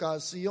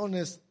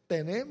equivocaciones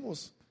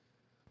tenemos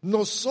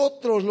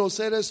nosotros los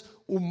seres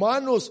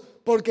humanos,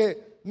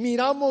 porque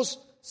miramos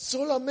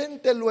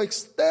solamente lo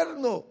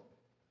externo.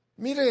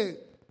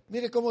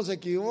 Mire cómo se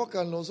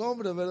equivocan los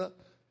hombres, ¿verdad?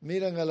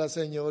 Miran a la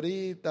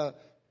señorita,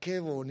 qué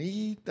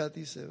bonita,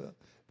 dice, ¿verdad?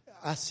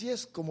 Así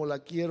es como la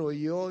quiero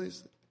yo,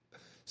 dice.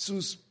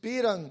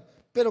 Suspiran,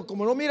 pero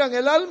como no miran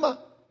el alma,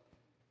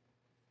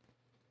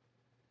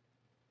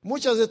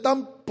 muchas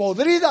están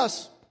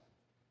podridas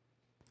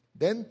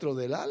dentro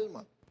del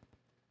alma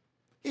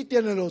y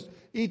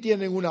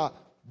tienen una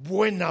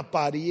buena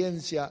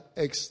apariencia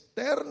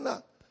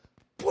externa.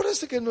 Por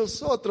eso que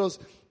nosotros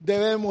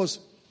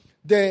debemos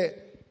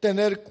de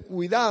tener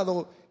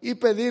cuidado y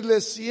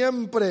pedirle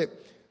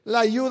siempre la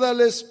ayuda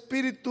al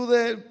Espíritu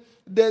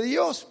de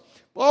Dios.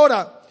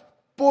 Ahora,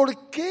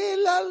 ¿por qué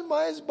el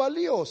alma es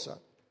valiosa?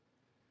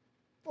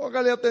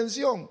 Póngale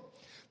atención.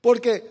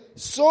 Porque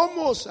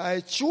somos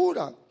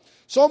hechura,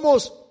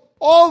 somos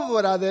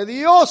obra de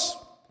Dios.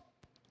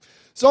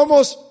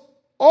 Somos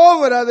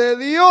obra de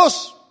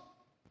Dios.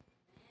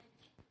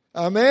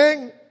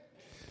 Amén.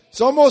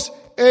 Somos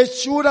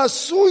hechura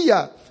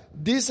suya.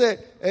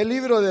 Dice el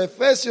libro de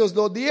Efesios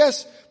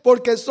 2:10,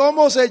 porque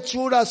somos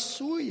hechura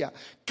suya,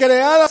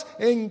 creadas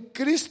en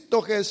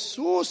Cristo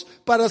Jesús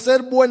para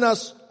hacer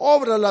buenas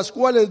obras, las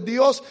cuales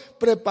Dios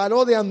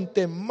preparó de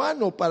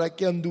antemano para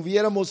que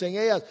anduviéramos en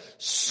ellas.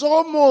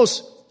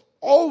 Somos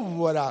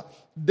obra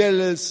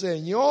del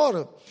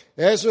Señor.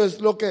 Eso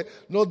es lo que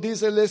nos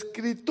dice la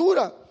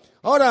Escritura.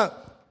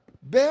 Ahora,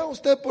 vea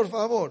usted por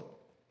favor,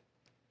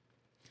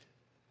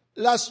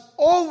 las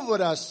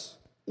obras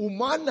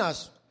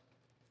humanas.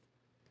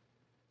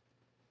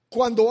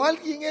 Cuando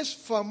alguien es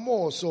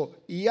famoso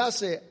y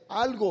hace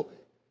algo,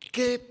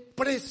 qué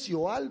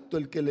precio alto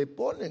el que le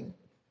ponen.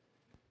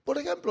 Por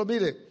ejemplo,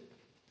 mire,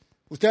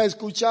 usted ha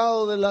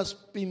escuchado de las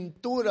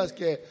pinturas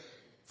que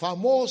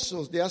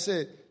famosos de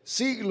hace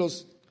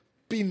siglos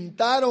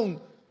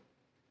pintaron.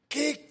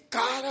 ¿Qué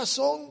caras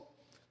son?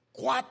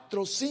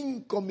 4,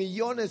 5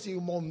 millones y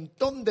un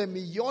montón de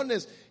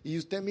millones. Y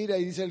usted mira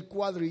y dice el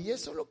cuadro, ¿y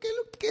eso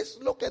qué es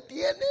lo que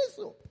tiene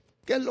eso?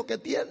 ¿Qué es lo que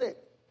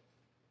tiene?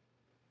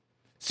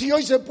 Si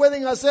hoy se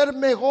pueden hacer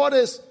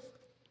mejores,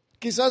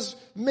 quizás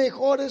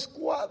mejores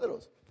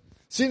cuadros.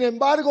 Sin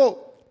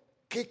embargo,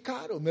 qué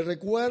caro. Me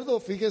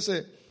recuerdo,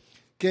 fíjese,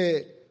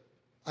 que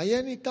allá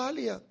en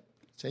Italia,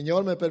 el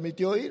Señor me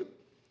permitió ir.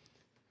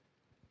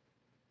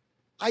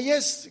 Ahí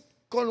es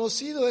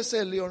conocido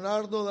ese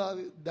Leonardo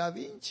da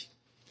Vinci.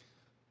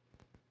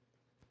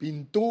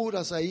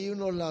 Pinturas, ahí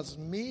uno las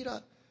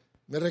mira.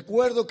 Me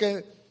recuerdo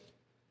que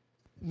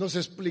nos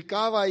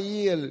explicaba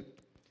ahí el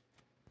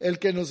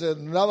que nos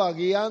andaba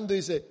guiando,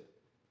 dice,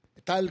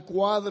 está el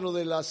cuadro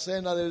de la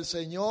cena del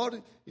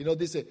Señor, y nos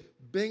dice,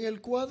 ¿ven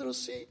el cuadro?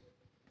 Sí.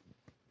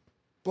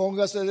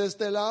 Póngase de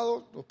este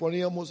lado, lo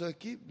poníamos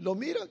aquí, ¿lo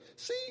miran?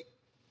 Sí.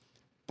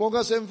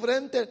 Póngase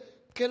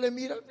enfrente, ¿qué le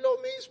miran? Lo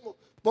mismo.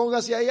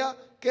 Póngase allá,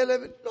 ¿qué le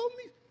ven? Lo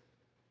mismo.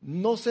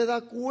 No se da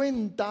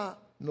cuenta,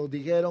 nos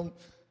dijeron,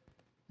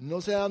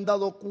 no se han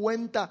dado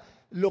cuenta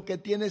lo que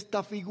tiene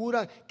esta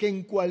figura, que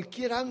en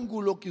cualquier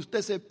ángulo que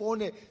usted se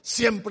pone,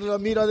 siempre la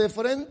mira de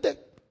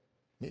frente.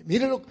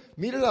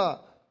 Mire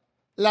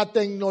la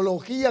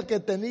tecnología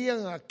que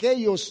tenían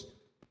aquellos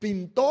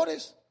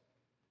pintores.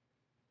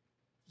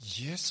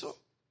 ¿Y eso?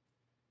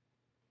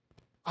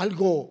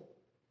 Algo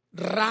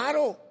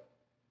raro.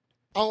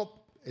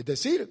 Es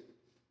decir,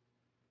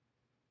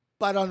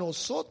 para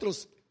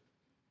nosotros,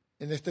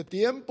 en este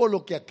tiempo,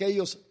 lo que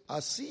aquellos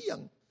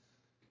hacían,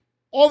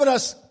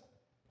 obras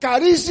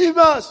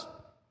carísimas.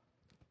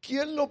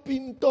 ¿Quién lo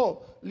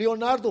pintó?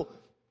 Leonardo.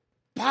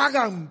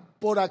 Pagan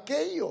por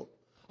aquello.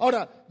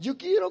 Ahora, yo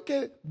quiero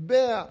que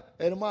vea,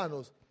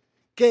 hermanos,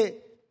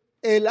 que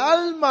el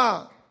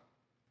alma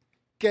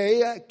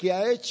que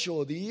ha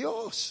hecho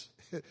Dios,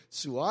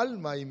 su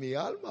alma y mi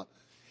alma,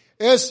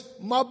 es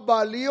más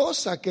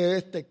valiosa que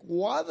este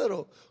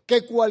cuadro,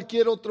 que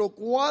cualquier otro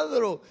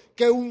cuadro,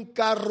 que un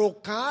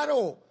carro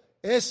caro.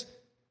 Es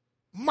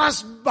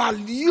más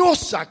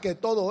valiosa que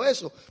todo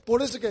eso.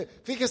 Por eso que,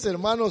 fíjese,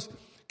 hermanos,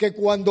 que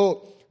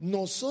cuando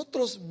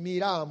nosotros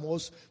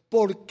miramos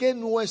por qué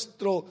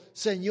nuestro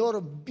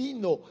Señor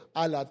vino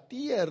a la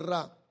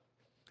tierra,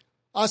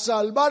 ¿a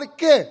salvar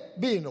qué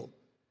vino?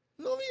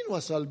 No vino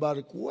a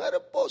salvar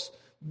cuerpos,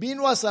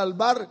 vino a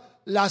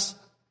salvar las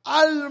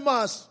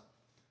almas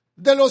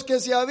de los que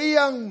se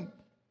habían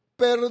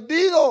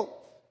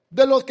perdido,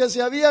 de los que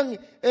se habían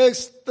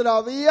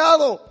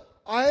extraviado.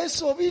 A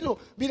eso vino.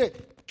 Mire,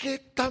 ¿qué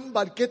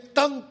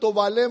tanto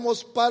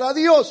valemos para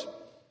Dios?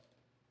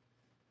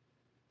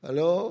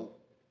 ¿Aló?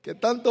 ¿Qué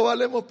tanto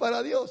valemos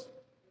para Dios?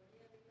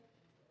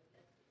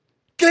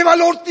 ¿Qué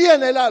valor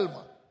tiene el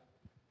alma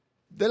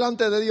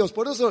delante de Dios?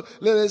 Por eso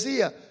le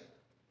decía,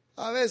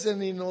 a veces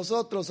ni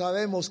nosotros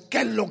sabemos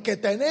qué es lo que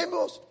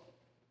tenemos.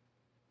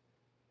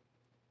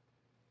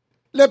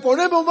 Le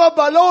ponemos más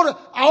valor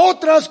a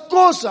otras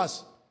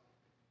cosas.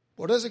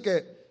 Por eso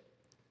que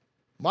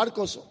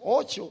Marcos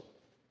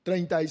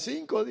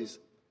 8:35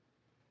 dice,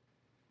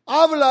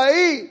 habla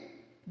ahí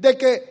de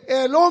que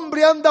el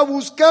hombre anda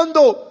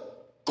buscando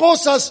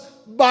cosas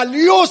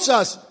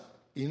valiosas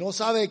y no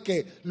sabe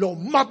que lo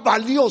más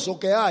valioso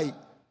que hay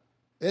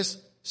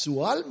es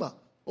su alma.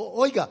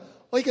 Oiga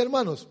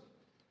hermanos,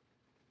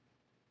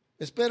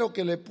 espero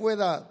que le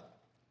pueda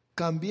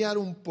cambiar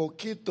un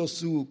poquito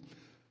su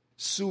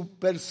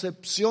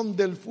percepción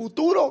del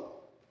futuro.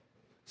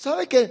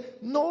 ¿Sabe que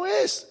no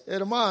es,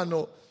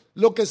 hermano,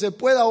 lo que se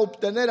pueda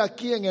obtener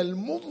aquí en el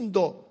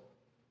mundo,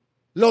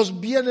 los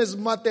bienes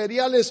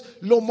materiales,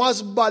 lo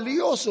más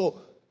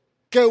valioso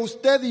que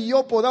usted y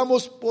yo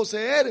podamos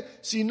poseer,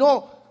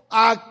 sino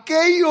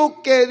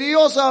aquello que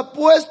Dios ha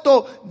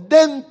puesto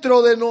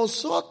dentro de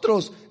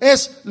nosotros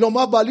es lo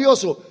más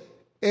valioso,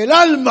 el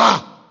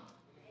alma.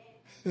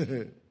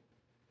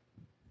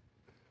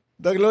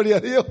 Da gloria a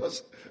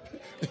Dios.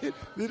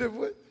 Mire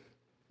pues,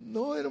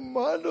 no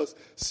hermanos,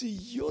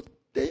 si yo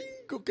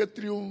tengo que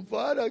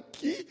triunfar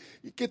aquí,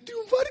 ¿y que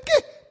triunfar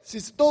qué?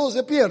 Si todo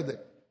se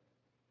pierde,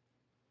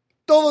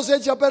 todo se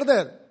echa a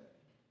perder,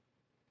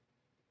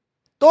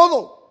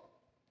 todo.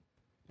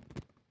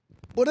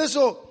 Por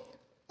eso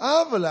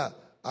habla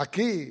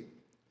aquí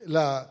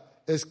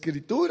la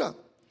Escritura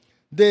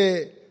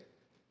de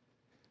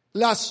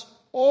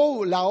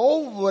la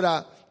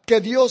obra que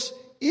Dios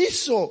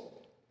hizo,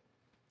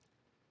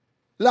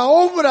 la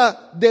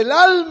obra del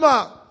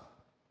alma.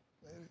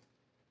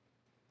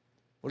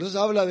 Por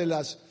eso habla de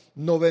las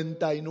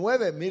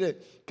 99,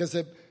 mire, que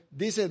se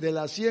dice de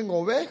las 100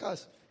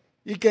 ovejas,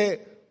 y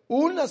que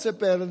una se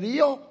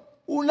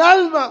perdió, un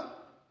alma,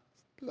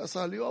 la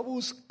salió a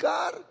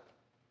buscar,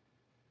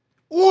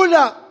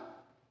 una.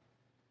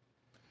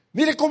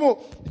 Mire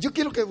cómo, yo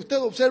quiero que usted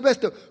observe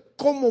esto,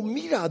 cómo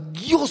mira a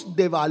Dios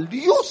de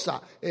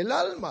valiosa el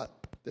alma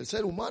del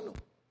ser humano,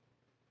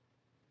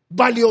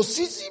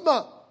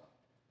 valiosísima,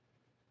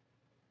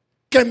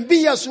 que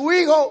envía a su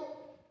Hijo.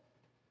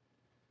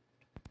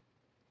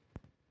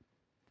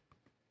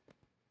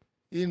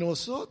 Y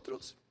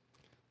nosotros,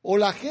 o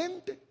la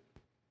gente,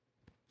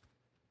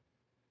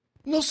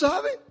 no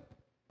sabe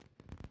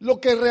lo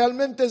que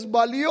realmente es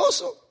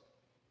valioso.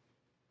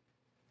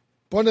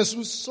 Pone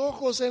sus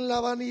ojos en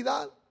la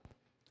vanidad,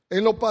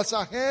 en lo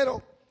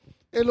pasajero,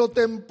 en lo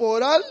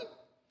temporal.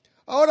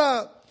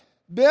 Ahora,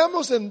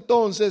 veamos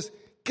entonces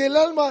que el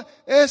alma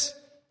es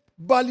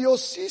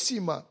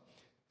valiosísima.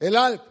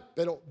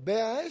 Pero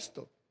vea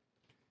esto,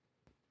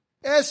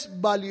 es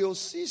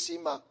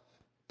valiosísima,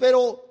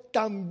 pero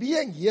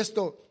también, y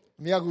esto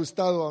me ha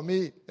gustado a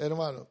mí,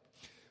 hermano,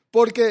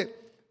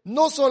 porque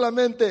no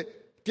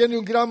solamente tiene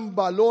un gran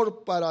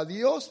valor para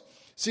Dios,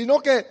 sino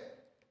que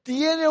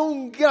tiene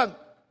un gran,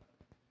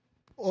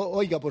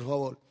 oiga por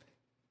favor,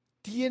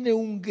 tiene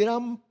un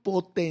gran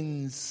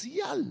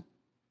potencial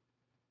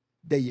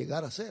de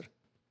llegar a ser.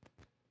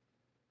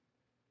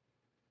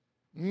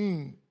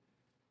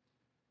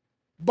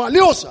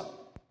 Valiosa.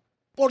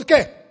 ¿Por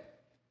qué?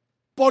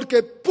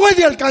 Porque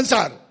puede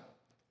alcanzar.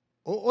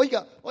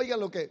 Oiga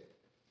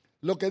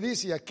lo que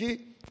dice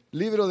aquí,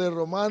 libro de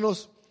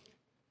Romanos,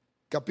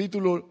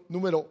 capítulo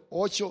número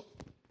 8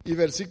 y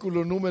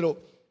versículo número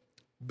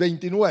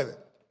 29.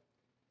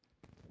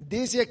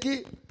 Dice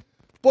aquí,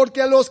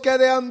 porque a los que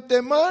de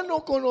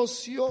antemano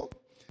conoció,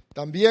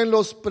 también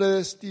los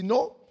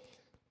predestinó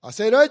a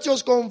ser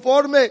hechos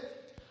conforme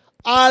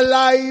a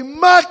la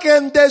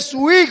imagen de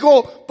su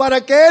Hijo,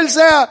 para que Él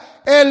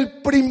sea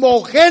el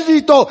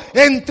primogénito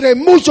entre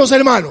muchos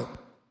hermanos.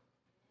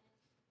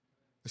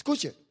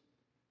 Escuche,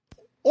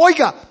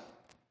 oiga,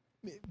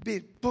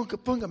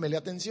 póngamele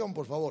atención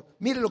por favor,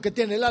 mire lo que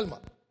tiene el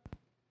alma.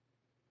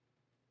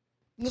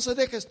 No se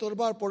deje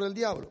estorbar por el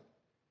diablo,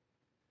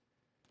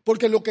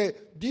 porque lo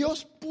que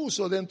Dios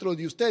puso dentro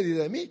de usted y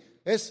de mí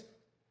es,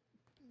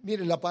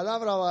 mire, la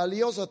palabra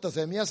valiosa hasta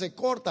se me hace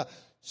corta,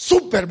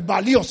 súper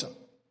valiosa,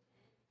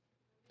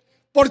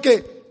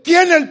 porque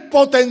tiene el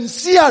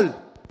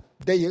potencial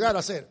de llegar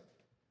a ser.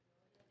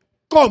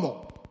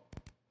 ¿Cómo?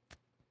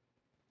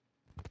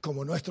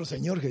 Como nuestro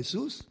Señor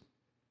Jesús.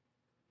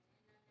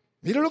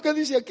 Mira lo que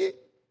dice aquí.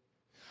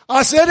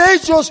 A ser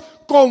hechos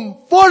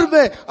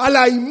conforme a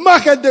la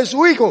imagen de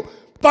su Hijo.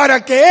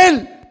 para que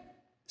Él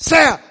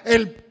sea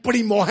el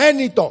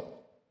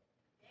primogénito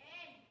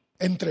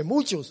entre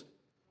muchos.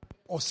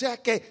 O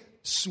sea que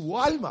su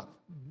alma,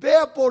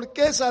 vea por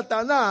qué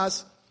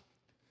Satanás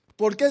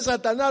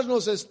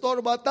nos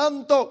estorba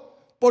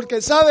tanto,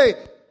 porque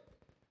sabe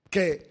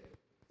que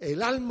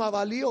el alma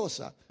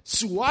valiosa,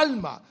 su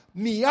alma,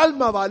 mi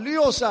alma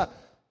valiosa,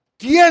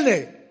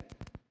 tiene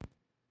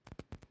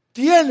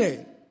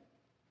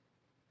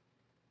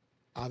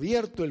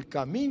abierto el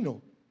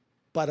camino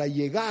para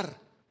llegar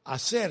a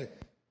ser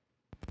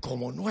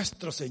como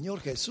nuestro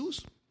Señor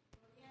Jesús.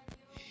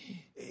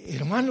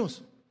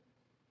 Hermanos,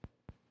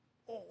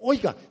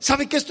 oiga,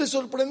 ¿sabe que esto es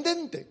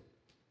sorprendente?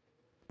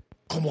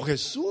 Como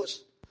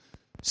Jesús,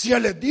 si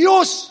Él es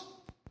Dios.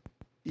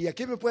 Y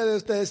aquí me puede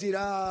usted decir,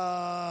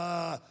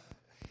 lea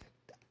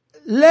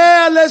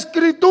la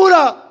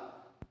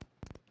Escritura.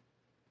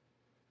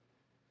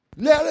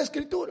 Lea la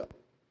Escritura.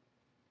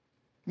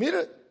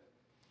 Mire,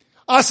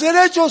 hacer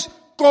hechos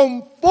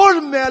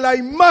conforme a la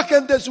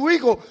imagen de su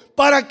Hijo,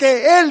 para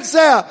que Él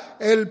sea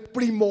el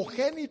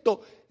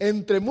primogénito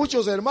entre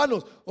muchos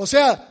hermanos. O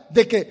sea,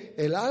 de que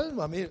el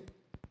alma, mire,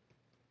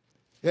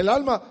 el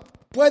alma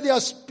puede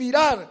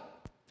aspirar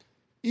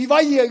y va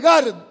a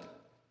llegar.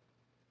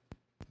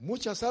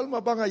 Muchas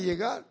almas van a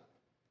llegar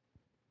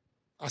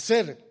a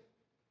ser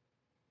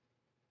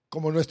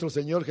como nuestro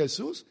Señor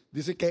Jesús.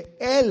 Dice que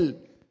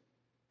Él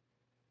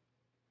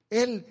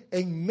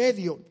en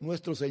medio,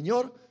 nuestro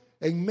Señor,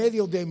 en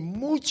medio de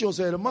muchos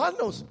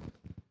hermanos.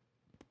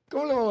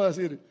 ¿Cómo le vamos a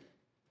decir?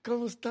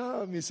 ¿Cómo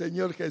está mi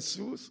Señor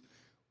Jesús?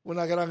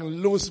 Una gran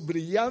luz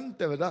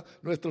brillante, ¿verdad?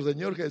 Nuestro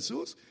Señor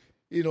Jesús.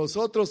 Y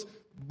nosotros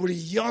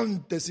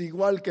brillantes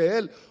igual que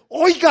Él.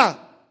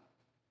 Oiga,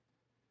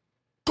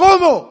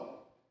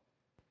 ¿cómo?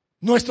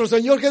 Nuestro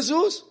Señor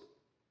Jesús.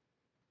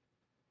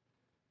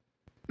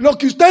 Lo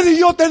que usted y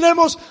yo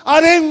tenemos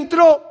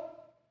adentro.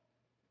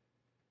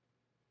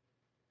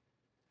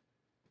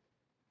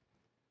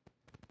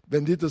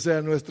 Bendito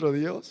sea nuestro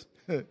Dios.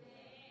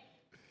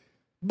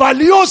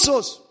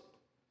 Valiosos,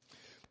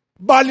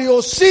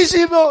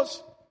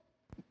 valiosísimos.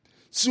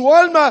 Su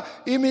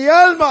alma y mi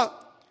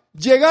alma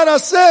llegar a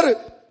ser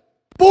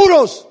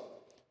puros,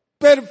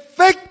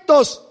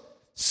 perfectos,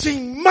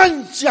 sin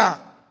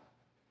mancha.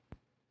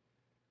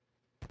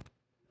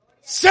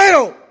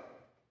 Cero.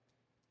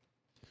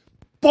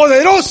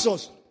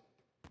 Poderosos.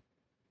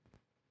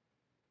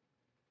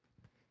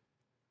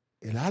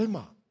 El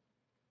alma.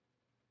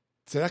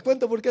 ¿Se da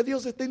cuenta por qué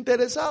Dios está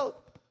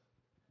interesado?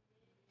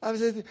 A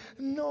veces,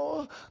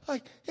 no,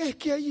 es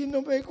que ahí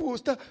no me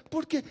gusta,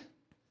 porque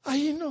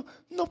ahí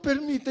no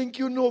permiten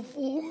que uno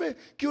fume,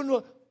 que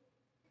uno...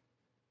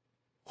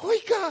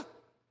 Oiga,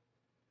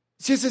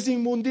 si esa es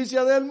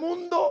inmundicia del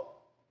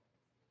mundo.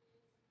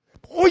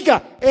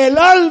 Oiga, el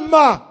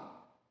alma.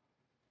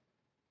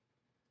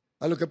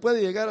 A lo que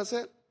puede llegar a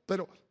ser.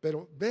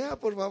 Pero vea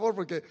por favor,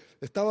 porque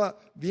estaba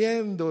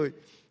viendo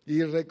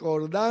y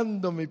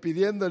recordándome y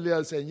pidiéndole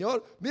al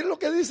Señor. Mire lo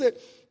que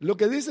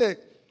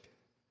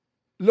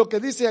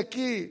dice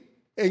aquí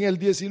en el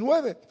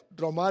 19,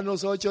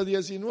 Romanos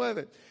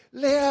 8:19.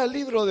 Lea el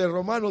libro de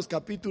Romanos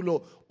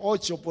capítulo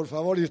 8, por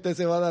favor, y usted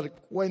se va a dar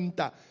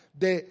cuenta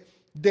de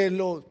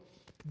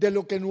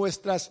lo que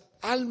nuestras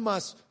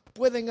almas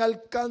pueden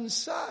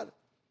alcanzar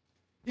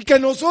y que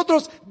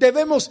nosotros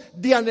debemos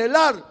de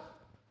anhelar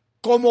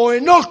como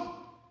Enoc.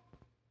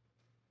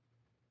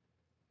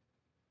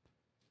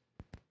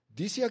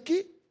 Dice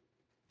aquí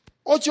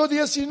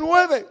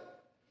 8:19,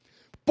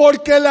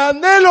 porque el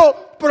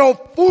anhelo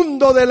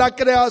profundo de la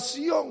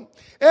creación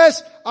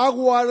es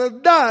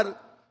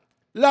aguardar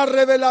la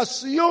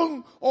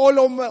revelación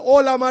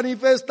o la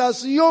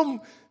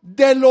manifestación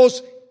de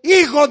los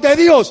hijos de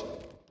Dios.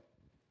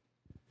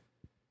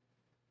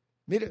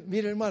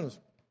 Mire hermanos,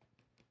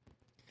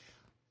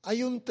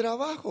 hay un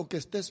trabajo que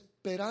está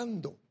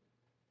esperando.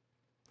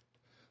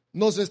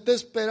 Nos está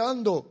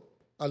esperando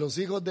a los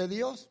hijos de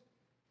Dios.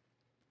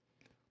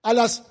 A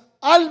las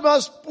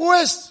almas,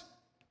 pues,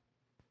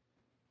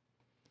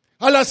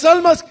 a las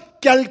almas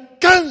que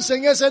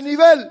alcancen ese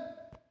nivel.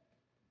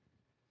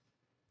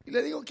 Y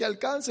le digo que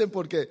alcancen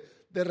porque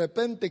de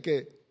repente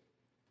que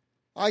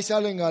ahí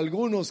salen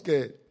algunos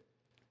que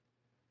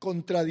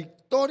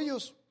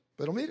contradictorios,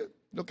 pero mire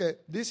lo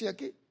que dice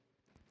aquí.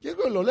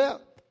 Quiero que lo lea.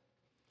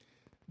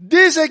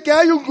 Dice que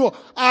hay un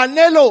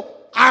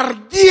anhelo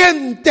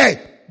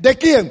ardiente. ¿De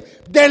quién?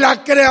 De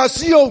la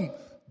creación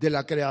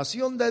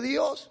de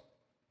Dios,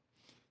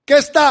 que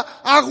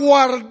está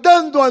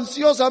aguardando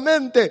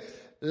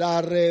ansiosamente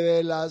la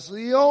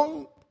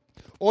revelación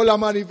o la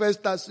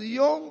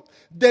manifestación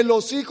de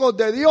los hijos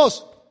de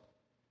Dios.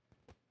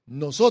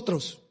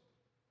 Nosotros.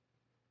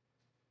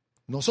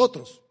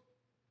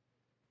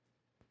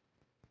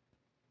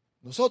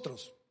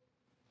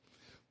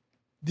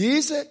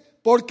 Dice,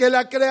 porque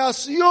la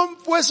creación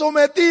fue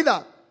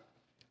sometida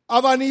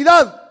a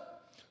vanidad,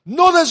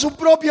 no de su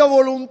propia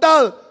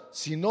voluntad,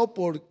 sino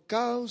por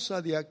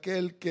causa de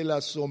aquel que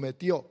la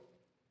sometió.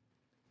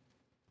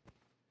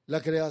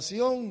 La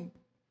creación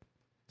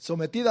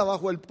sometida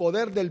bajo el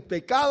poder del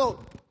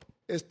pecado,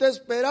 está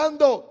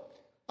esperando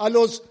a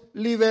los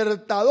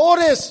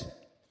libertadores,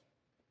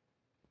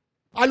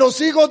 a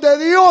los hijos de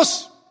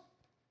Dios.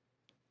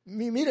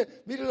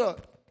 Mire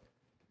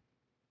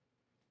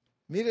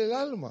el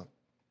alma,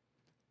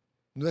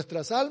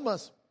 nuestras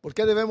almas. ¿Por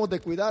qué debemos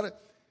de cuidar,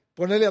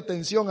 ponerle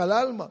atención al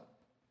alma?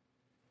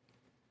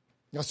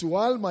 A su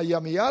alma y a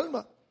mi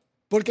alma.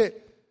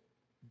 Porque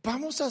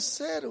vamos a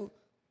hacer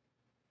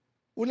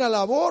una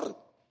labor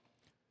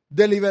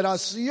de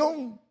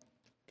liberación.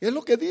 ¿Qué es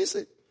lo que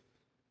dice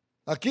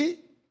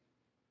aquí?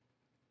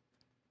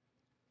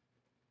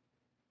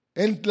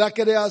 En la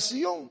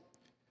creación.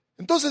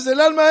 Entonces el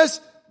alma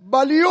es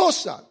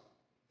valiosa.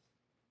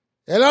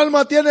 El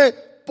alma tiene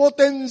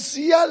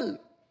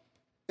potencial.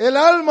 El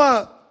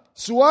alma,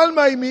 su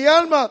alma y mi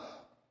alma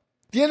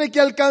tiene que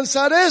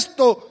alcanzar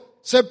esto.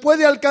 Se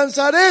puede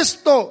alcanzar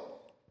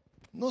esto.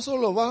 No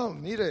solo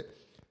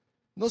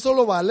no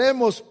solo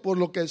valemos por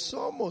lo que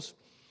somos,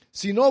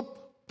 sino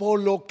por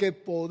lo que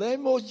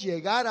podemos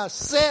llegar a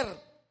ser.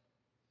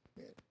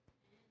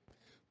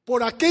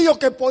 Por aquello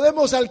que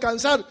podemos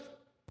alcanzar.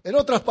 En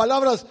otras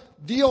palabras,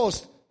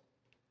 Dios,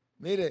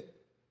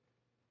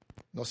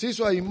 nos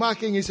hizo a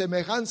imagen y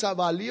semejanza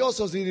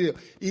valiosos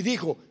y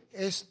dijo,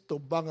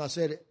 estos van a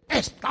hacer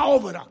esta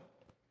obra.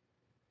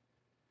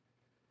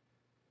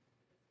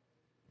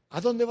 ¿A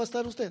dónde va a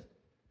estar usted?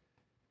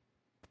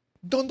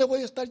 ¿Dónde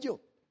voy a estar yo?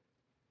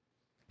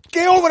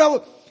 ¿Qué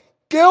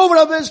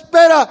obra me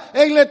espera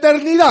en la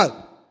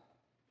eternidad?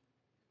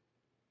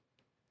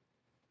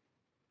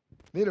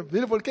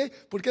 Mire ¿por qué?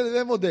 ¿Por qué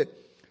debemos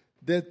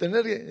de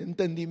tener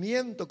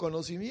entendimiento,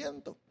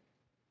 conocimiento?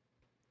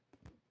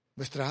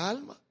 Nuestra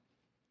alma.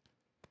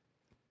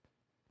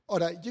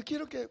 Ahora, yo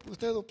quiero que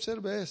usted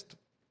observe esto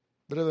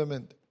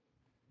brevemente.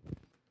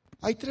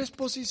 Hay 3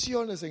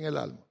 posiciones en el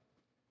alma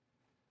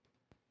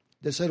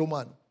del ser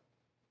humano.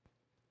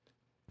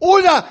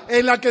 Una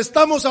en la que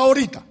estamos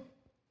ahorita.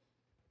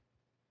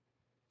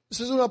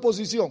 Esa es una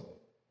posición.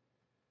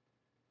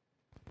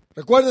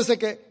 Recuérdese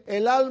que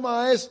el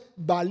alma es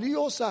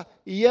valiosa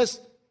y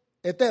es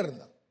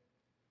eterna.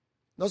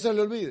 No se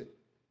le olvide.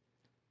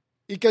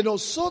 Y que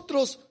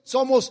nosotros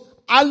somos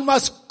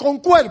almas con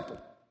cuerpo.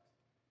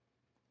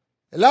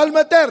 El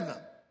alma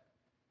eterna.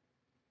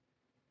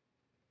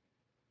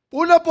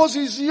 Una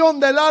posición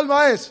del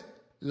alma es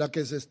la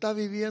que se está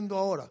viviendo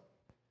ahora.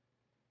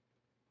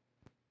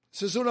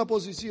 Esa es una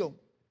posición.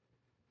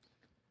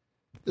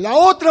 La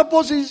otra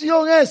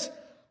posición es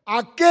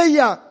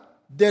aquella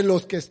de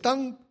los que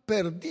están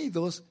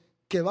perdidos,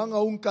 que van a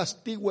un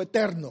castigo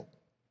eterno.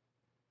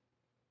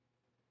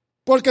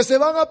 Porque se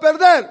van a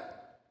perder.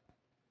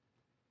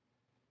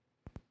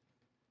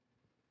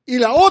 Y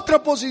la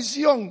otra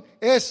posición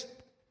es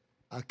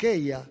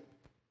aquella,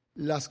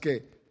 las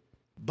que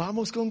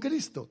vamos con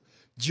Cristo.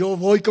 Yo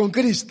voy con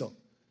Cristo.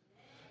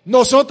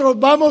 Nosotros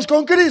vamos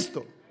con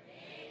Cristo.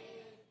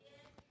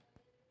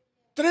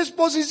 3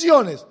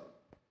 posiciones.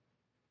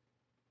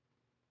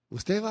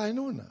 Usted va en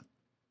una.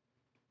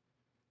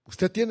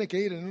 Usted tiene que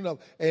ir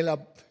en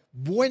la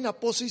buena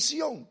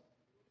posición.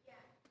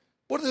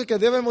 Por eso es que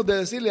debemos de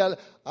decirle al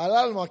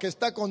alma que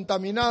está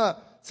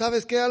contaminada,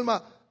 ¿sabes qué,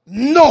 alma?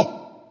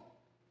 ¡No!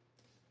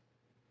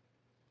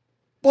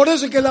 Por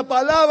eso es que la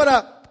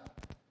palabra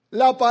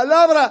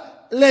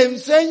le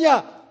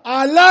enseña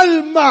al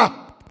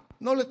alma,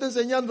 no le está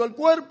enseñando al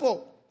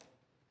cuerpo.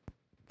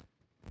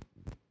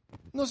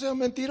 No seas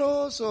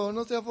mentiroso,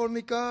 no seas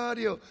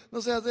fornicario,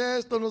 no seas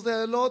esto, no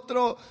seas el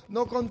otro,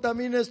 no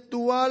contamines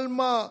tu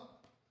alma,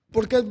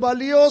 porque es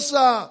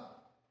valiosa.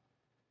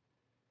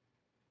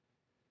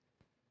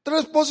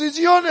 3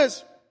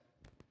 posiciones.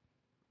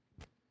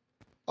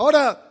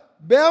 Ahora,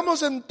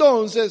 veamos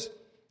entonces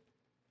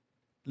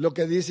lo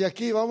que dice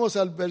aquí. Vamos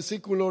al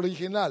versículo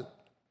original.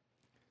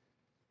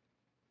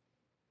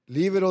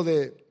 Libro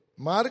de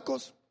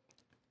Marcos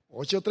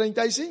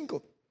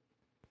 8:35.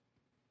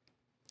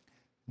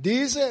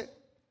 Dice,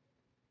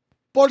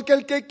 porque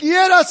el que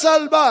quiera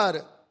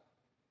salvar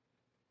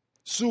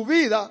su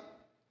vida,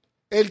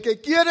 el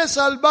que quiere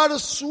salvar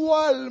su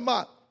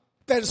alma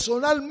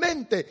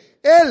personalmente,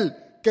 él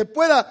que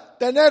pueda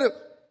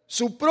tener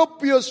su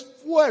propio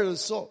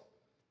esfuerzo,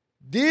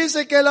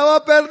 dice que la va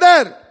a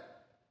perder.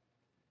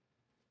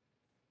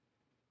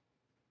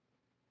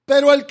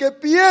 Pero el que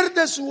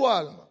pierde su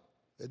alma,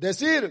 es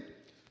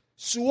decir,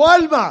 su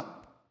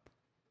alma,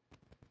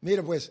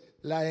 mire pues,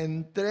 la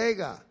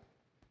entrega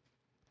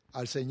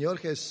al Señor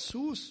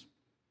Jesús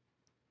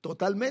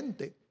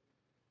totalmente.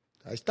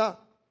 Ahí está.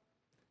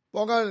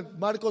 Pongan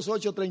Marcos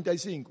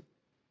 8:35.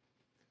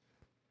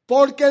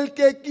 Porque el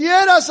que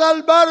quiera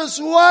salvar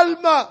su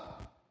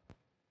alma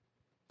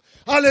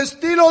al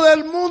estilo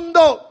del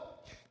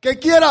mundo, que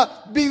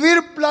quiera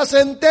vivir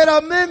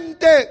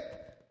placenteramente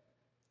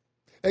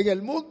en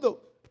el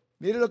mundo,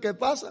 mire lo que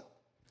pasa,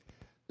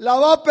 la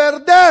va a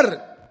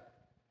perder.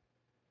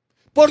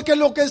 Porque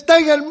lo que está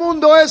en el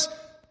mundo es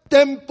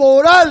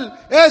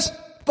temporal, es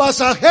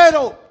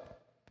pasajero.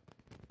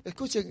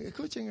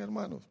 Escuchen,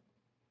 hermanos.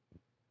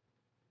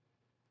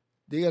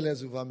 Dígale a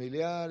sus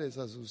familiares,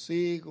 a sus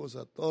hijos,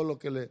 a todos los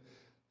que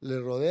le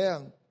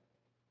rodean.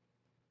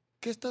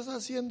 ¿Qué estás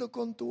haciendo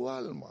con tu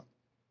alma?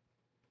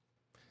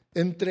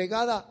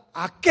 ¿Entregada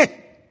a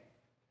qué?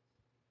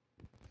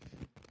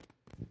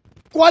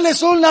 ¿Cuáles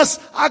son las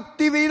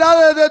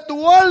actividades de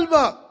tu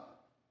alma?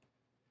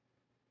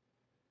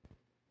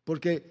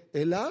 Porque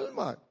el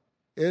alma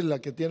es la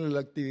que tiene la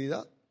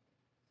actividad.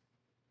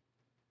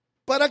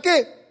 ¿Para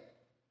qué?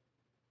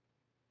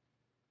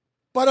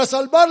 ¿Para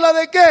salvarla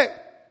de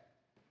qué?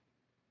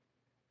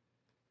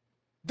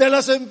 De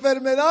las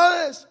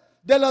enfermedades,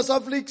 de las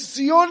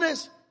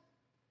aflicciones,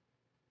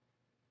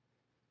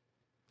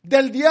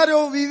 del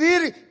diario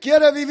vivir.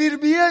 Quiere vivir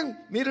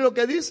bien. Mire lo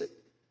que dice.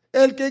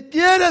 El que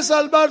quiere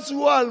salvar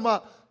su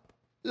alma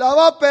la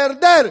va a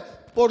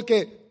perder,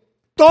 porque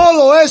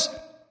todo es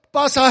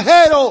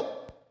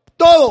pasajero,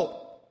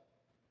 todo.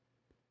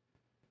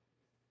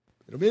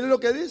 Pero mire lo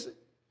que dice.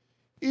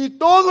 Y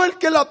todo el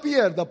que la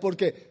pierda,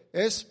 porque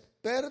es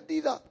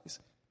pérdida.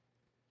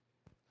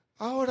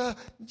 Ahora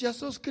ya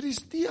sos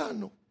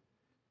cristiano.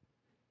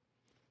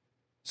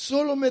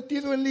 Solo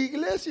metido en la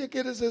iglesia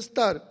quieres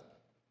estar.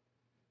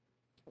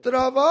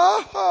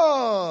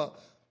 Trabaja,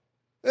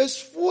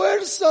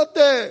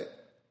 esfuérzate,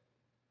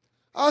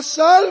 haz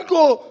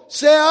algo,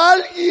 sé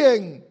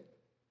alguien.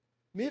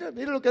 Mira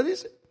lo que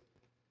dice.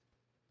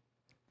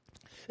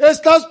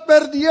 Estás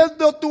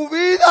perdiendo tu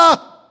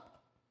vida.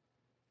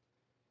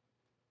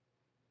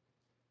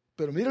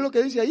 Pero mire lo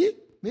que dice allí.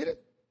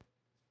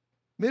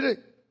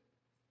 Mire.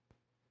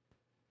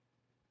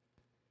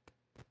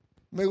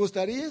 Me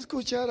gustaría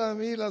escuchar a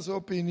mí las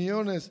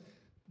opiniones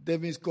de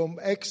mis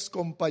ex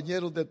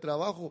compañeros de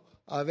trabajo,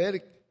 a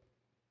ver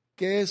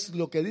qué es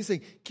lo que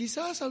dicen.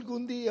 Quizás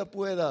algún día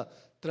pueda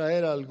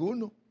traer a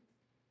alguno.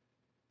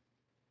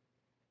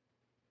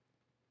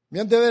 Me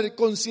han de haber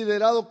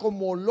considerado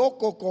como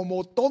loco,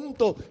 como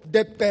tonto,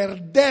 de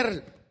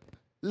perder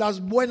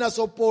las buenas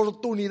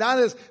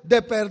oportunidades,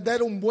 de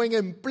perder un buen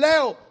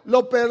empleo.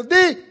 Lo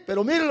perdí,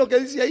 pero mire lo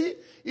que dice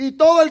ahí. Y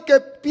todo el que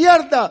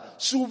pierda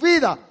su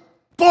vida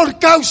por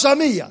causa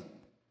mía.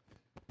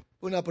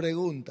 Una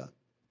pregunta.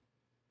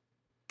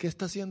 ¿Qué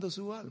está haciendo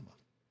su alma?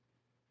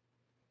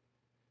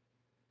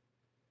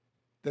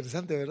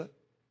 Interesante, ¿verdad?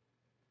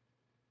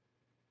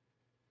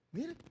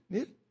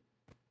 Mire.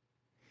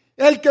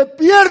 El que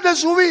pierde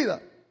su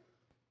vida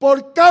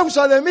por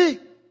causa de mí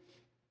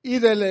y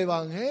del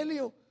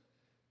evangelio,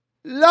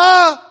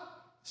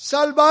 la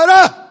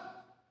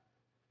salvará.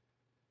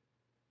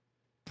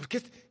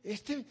 Porque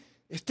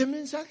este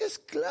mensaje es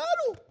claro.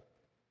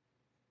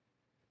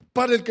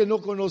 Para el que no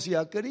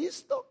conocía a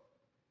Cristo.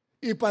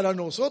 Y para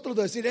nosotros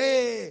decir,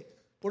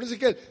 por eso es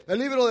que el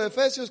libro de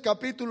Efesios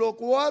capítulo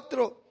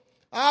 4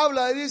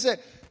 habla y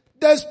dice,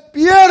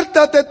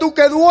 despiértate tú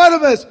que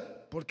duermes.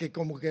 Porque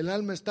como que el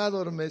alma está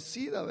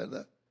adormecida,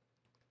 ¿verdad?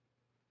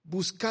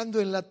 Buscando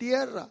en la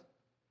tierra.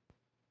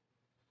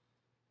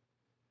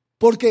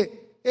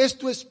 Porque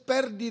esto es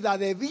pérdida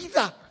de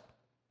vida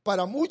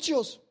para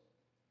muchos.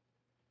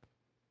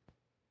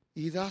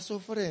 Y das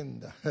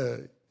ofrenda.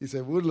 Y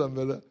se burlan,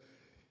 ¿verdad?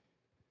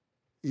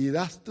 Y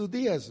das tus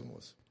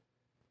diezmos.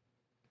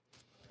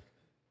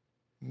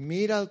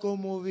 Mira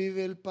cómo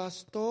vive el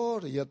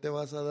pastor, ya te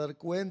vas a dar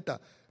cuenta.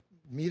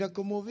 Mira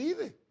cómo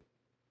vive.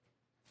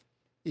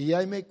 Y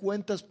ahí me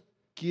cuentas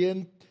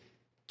quién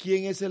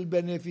es el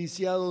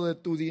beneficiado de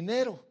tu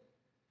dinero.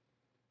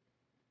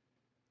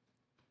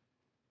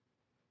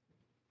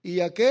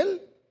 Y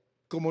aquel,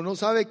 como no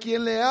sabe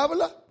quién le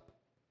habla,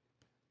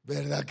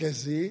 ¿verdad que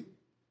sí?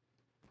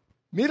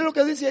 Mira lo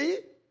que dice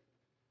ahí.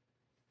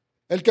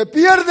 El que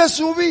pierde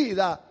su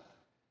vida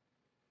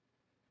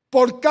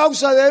por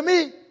causa de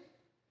mí,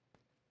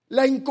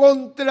 la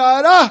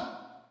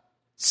encontrará,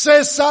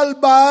 se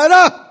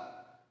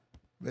salvará.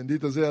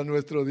 Bendito sea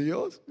nuestro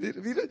Dios.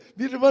 Mire,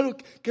 hermano,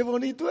 qué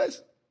bonito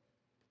es.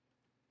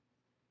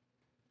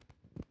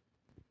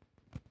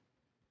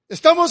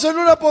 Estamos en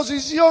una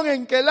posición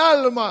en que el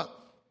alma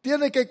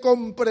tiene que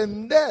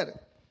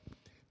comprender,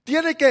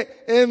 tiene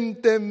que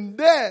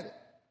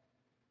entender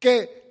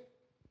que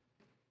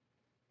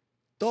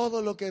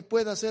todo lo que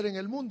pueda hacer en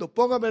el mundo.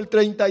 Póngame el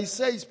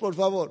 36, por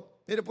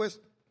favor. Mire pues.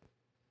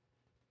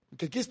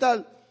 Que aquí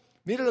está.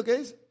 Mire lo que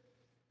dice.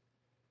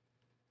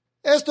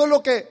 Esto es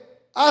lo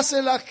que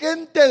hace la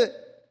gente.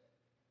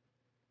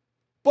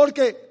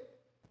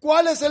 Porque,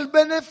 ¿cuál es el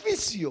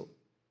beneficio?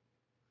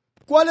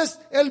 ¿Cuál es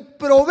el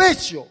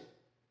provecho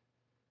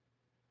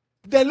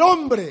del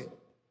hombre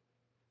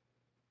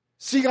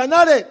si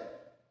ganare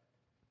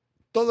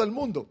todo el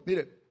mundo?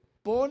 Mire.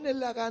 Pone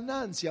la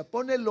ganancia,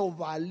 pone lo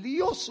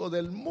valioso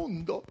del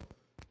mundo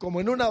como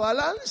en una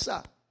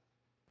balanza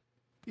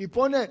y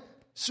pone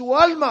su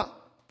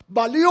alma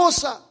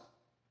valiosa.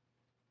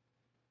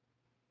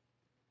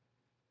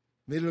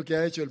 Mire lo que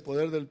ha hecho el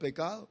poder del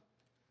pecado,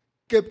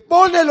 que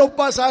pone lo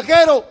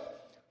pasajero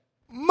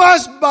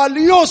más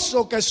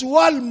valioso que su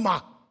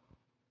alma.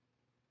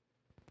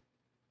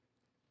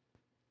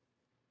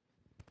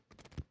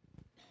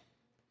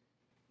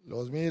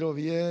 Los miro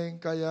bien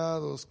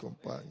callados,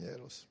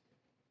 compañeros.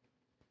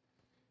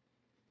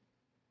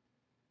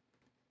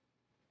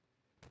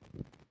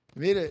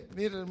 Mire,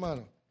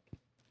 hermano,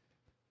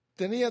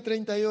 tenía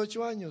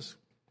 38 años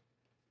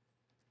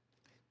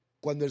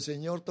cuando el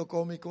Señor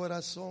tocó mi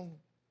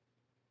corazón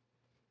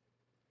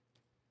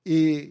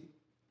y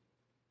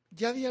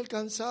ya había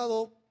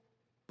alcanzado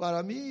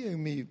para mí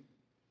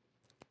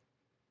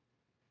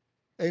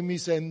en mi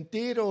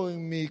sentir o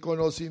en mi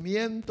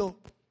conocimiento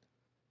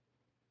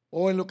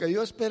o en lo que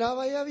yo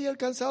esperaba, ya había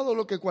alcanzado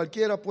lo que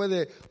cualquiera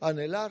puede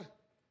anhelar.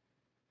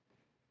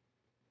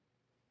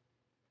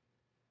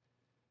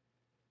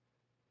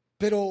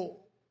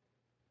 Pero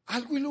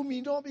algo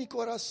iluminó mi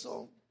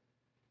corazón,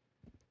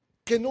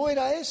 que no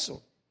era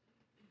eso.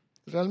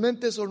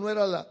 Realmente eso no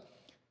era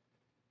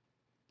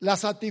la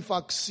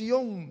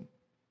satisfacción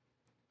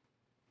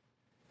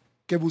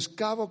que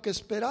buscaba o que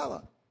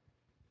esperaba,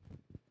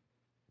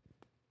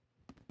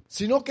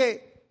 sino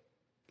que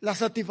la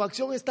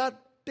satisfacción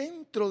está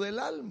dentro del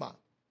alma,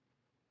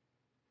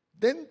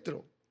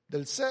 dentro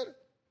del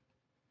ser.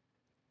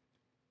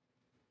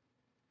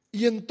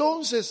 Y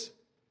entonces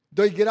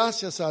doy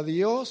gracias a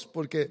Dios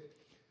porque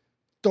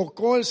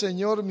tocó el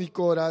Señor mi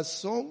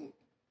corazón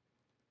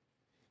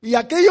y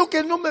aquello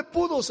que no me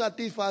pudo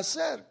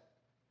satisfacer,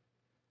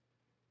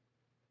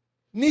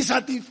 ni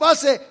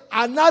satisface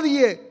a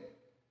nadie,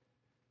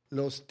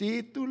 los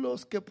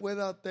títulos que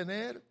pueda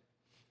tener,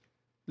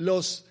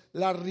 las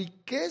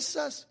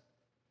riquezas,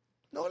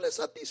 no le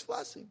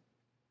satisfacen.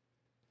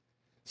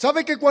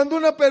 ¿Sabe que cuando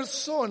una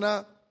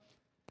persona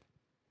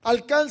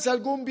alcanza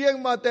algún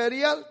bien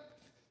material,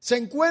 se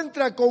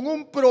encuentra con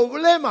un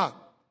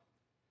problema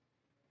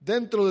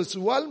dentro de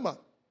su alma?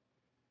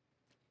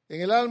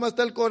 En el alma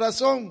está el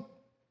corazón.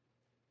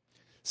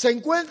 Se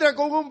encuentra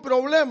con un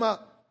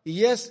problema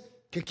y es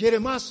que quiere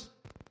más.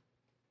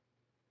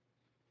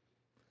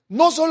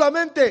 No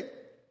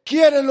solamente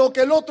quiere lo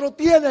que el otro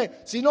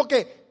tiene, sino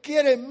que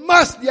quiere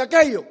más de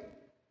aquello.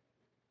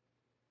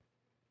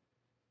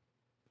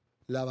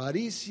 La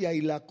avaricia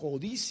y la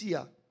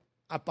codicia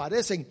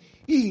aparecen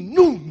y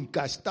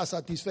nunca está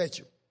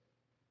satisfecho.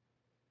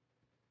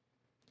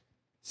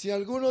 Si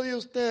alguno de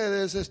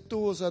ustedes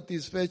estuvo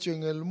satisfecho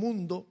en el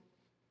mundo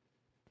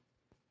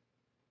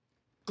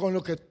con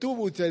lo que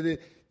tuvo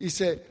y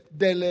se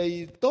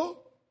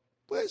deleitó,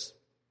 pues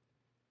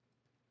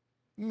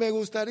me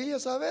gustaría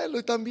saberlo,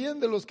 y también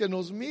de los que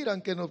nos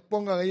miran, que nos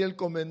pongan ahí el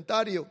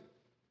comentario.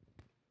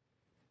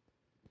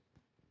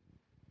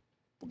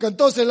 Porque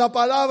entonces la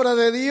palabra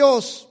de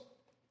Dios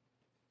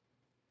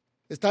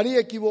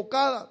estaría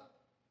equivocada.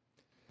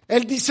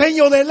 El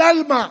diseño del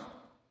alma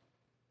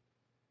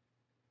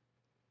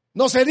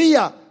no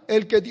sería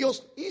el que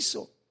Dios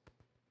hizo.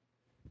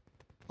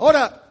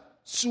 Ahora,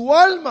 su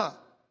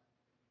alma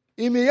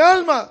y mi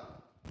alma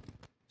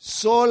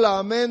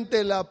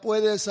solamente la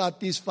puede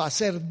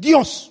satisfacer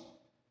Dios.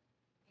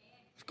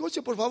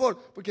 Escuche por favor,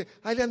 porque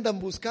ahí le andan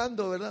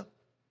buscando, ¿verdad?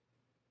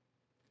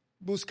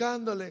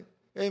 Buscándole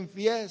en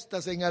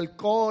fiestas, en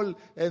alcohol,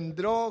 en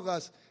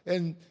drogas,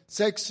 en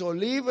sexo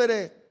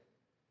libre.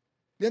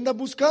 Le andan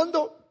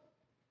buscando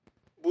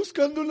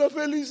la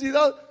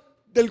felicidad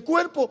del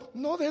cuerpo,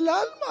 no del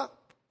alma.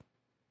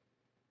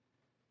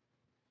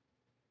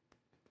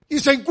 Y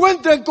se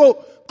encuentran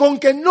con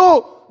que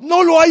no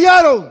lo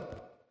hallaron.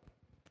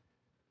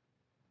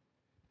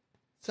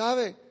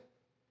 ¿Sabe?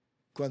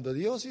 Cuando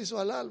Dios hizo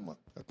al alma,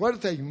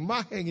 acuérdate,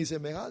 imagen y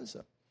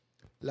semejanza,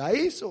 la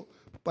hizo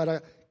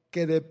para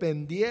que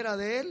dependiera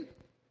de Él.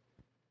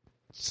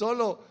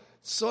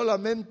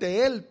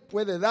 Solamente Él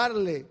puede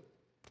darle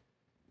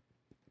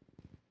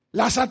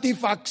la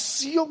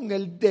satisfacción,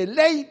 el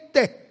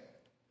deleite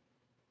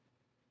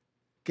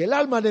que el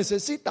alma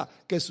necesita,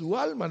 que su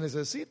alma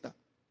necesita.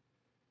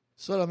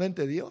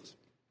 Solamente Dios.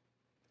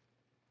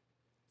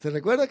 ¿Se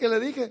recuerda que le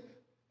dije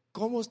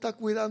cómo está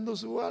cuidando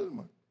su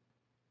alma?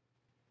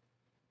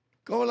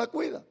 ¿Cómo la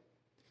cuida?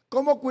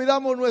 ¿Cómo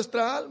cuidamos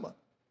nuestra alma?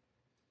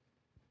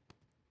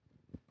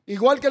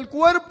 Igual que el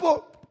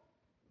cuerpo,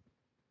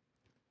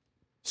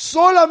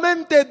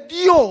 solamente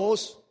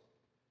Dios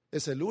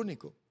es el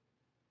único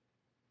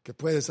que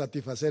puede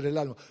satisfacer el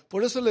alma.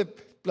 Por eso le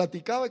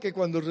platicaba que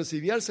cuando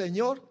recibí al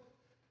Señor,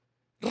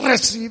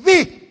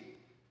 recibí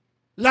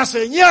la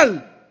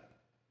señal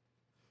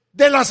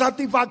de la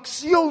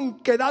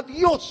satisfacción que da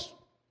Dios.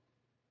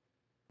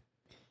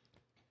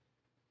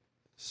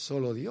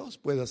 Solo Dios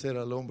puede hacer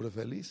al hombre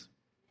feliz.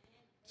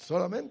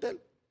 Solamente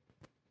Él.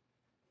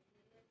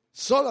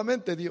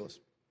 Solamente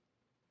Dios.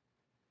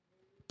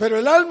 Pero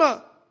el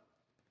alma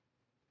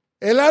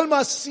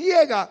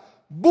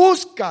ciega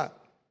busca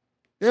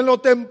en lo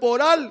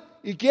temporal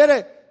y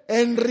quiere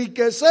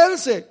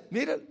enriquecerse.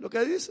 Miren lo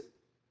que dice.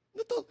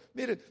 No todo.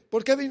 Miren,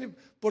 ¿por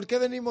qué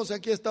venimos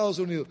aquí a Estados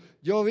Unidos?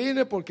 Yo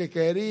vine porque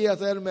quería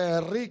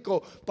hacerme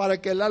rico para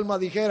que el alma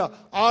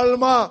dijera: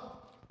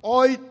 alma,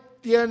 hoy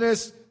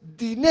tienes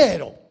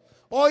dinero,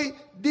 hoy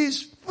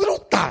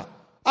disfruta,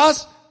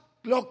 haz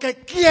lo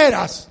que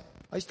quieras.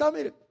 Ahí está,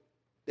 mire,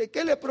 ¿de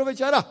qué le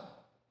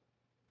aprovechará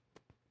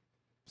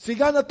si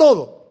gana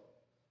todo?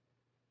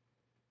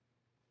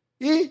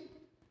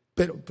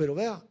 Pero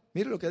vea,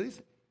 mire lo que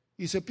dice,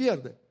 y se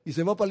pierde, y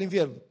se va para el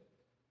infierno.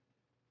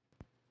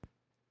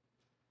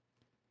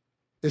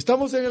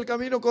 ¿Estamos en el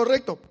camino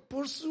correcto?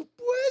 Por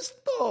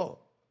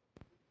supuesto.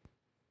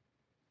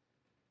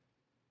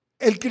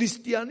 El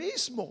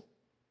cristianismo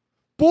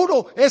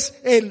puro es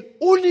el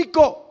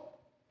único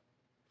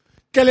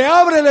que le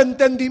abre el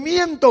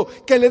entendimiento,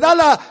 que le da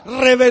la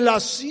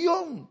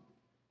revelación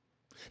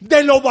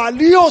de lo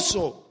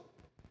valioso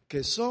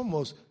que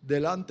somos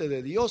delante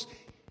de Dios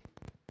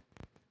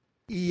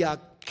y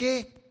a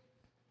qué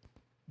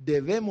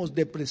debemos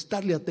de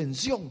prestarle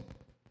atención.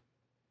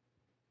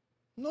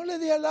 No le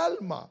dé al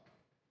alma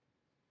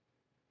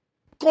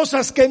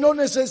cosas que no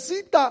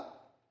necesita.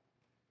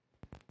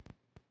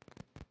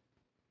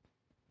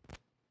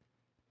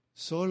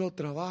 Solo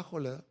trabajo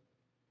le da.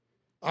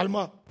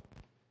 Alma.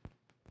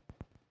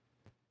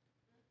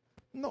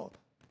 No.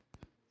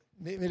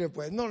 Mire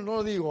pues,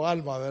 no digo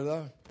alma,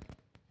 ¿verdad?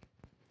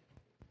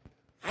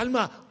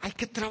 Alma, hay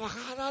que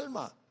trabajar,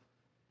 alma.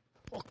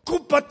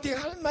 Ocúpate,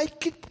 alma,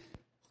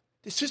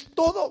 eso es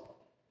todo.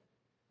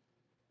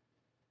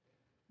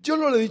 Yo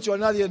no le he dicho a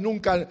nadie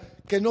nunca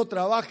que no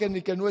trabaje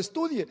ni que no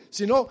estudie,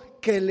 sino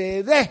que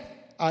le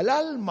dé al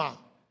alma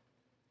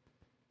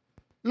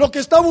lo que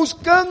está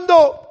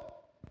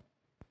buscando,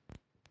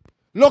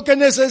 lo que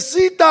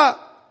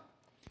necesita,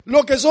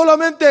 lo que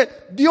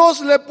solamente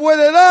Dios le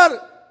puede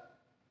dar.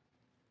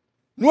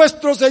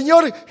 Nuestro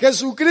Señor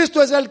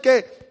Jesucristo es el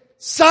que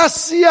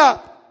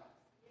sacia.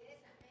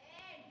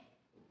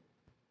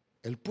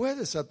 Él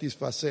puede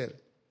satisfacer.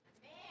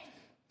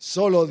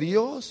 Solo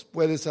Dios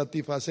puede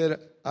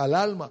satisfacer al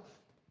alma,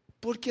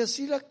 porque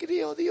así la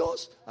crió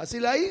Dios, así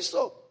la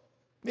hizo.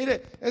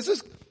 Mire, eso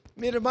es,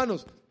 mire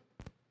hermanos,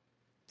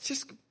 si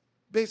es,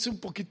 ves un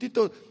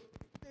poquitito,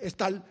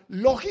 está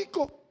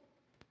lógico.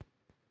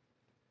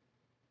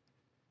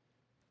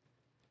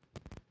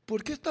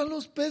 ¿Por qué están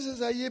los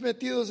peces ahí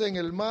metidos en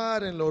el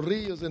mar, en los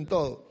ríos, en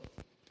todo?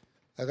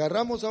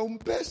 Agarramos a un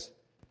pez,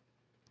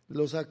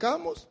 lo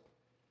sacamos,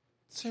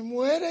 se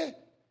muere.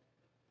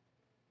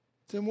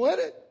 Se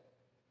muere.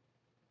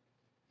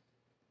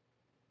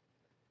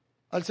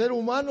 Al ser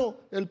humano,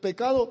 el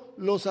pecado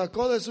lo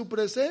sacó de su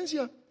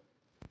presencia.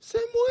 Se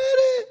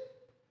muere.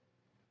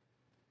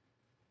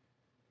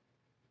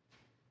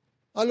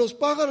 A los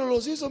pájaros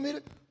los hizo,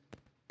 mire,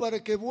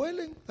 para que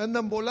vuelen,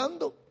 andan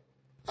volando.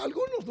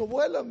 Algunos no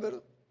vuelan,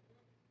 ¿verdad?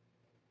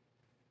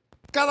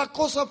 Cada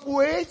cosa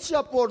fue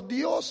hecha por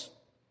Dios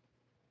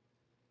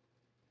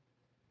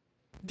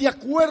de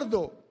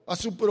acuerdo a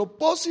su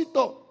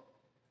propósito.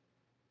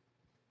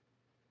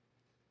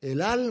 El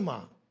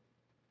alma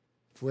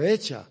fue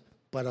hecha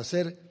para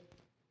ser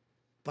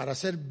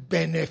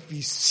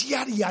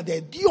beneficiaria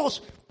de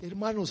Dios,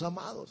 hermanos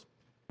amados.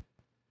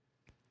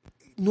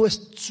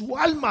 Su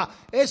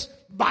alma es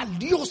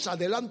valiosa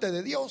delante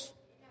de Dios.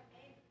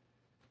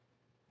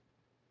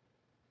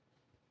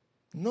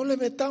 No le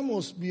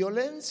metamos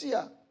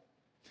violencia,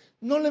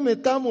 no le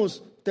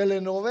metamos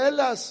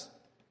telenovelas,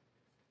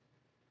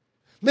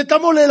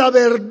 metámosle la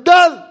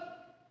verdad.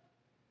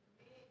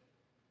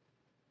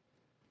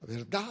 La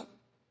verdad.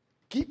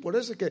 Aquí, por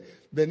eso es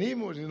que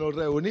venimos y nos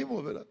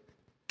reunimos, ¿verdad?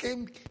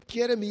 ¿Qué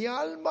quiere mi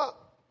alma?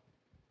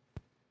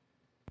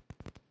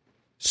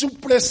 Su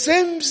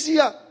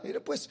presencia,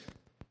 mire pues,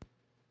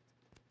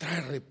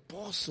 trae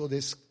reposo,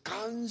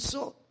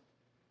 descanso.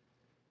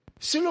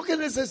 Eso es lo que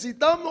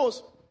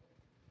necesitamos.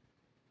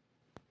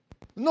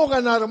 No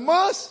ganar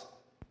más.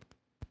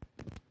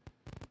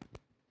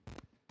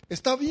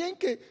 Está bien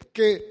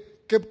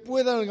que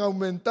puedan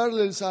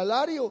aumentarle el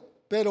salario,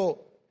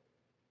 pero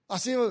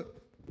así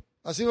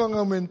van a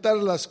aumentar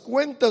las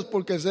cuentas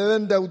porque se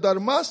deben endeudar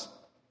más.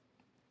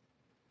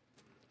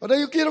 Ahora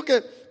yo quiero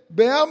que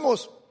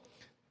veamos,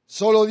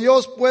 solo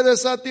Dios puede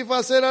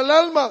satisfacer al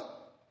alma.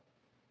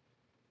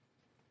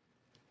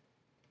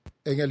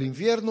 En el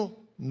infierno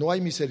no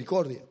hay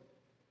misericordia.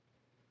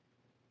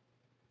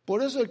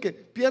 Por eso el que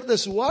pierde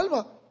su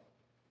alma,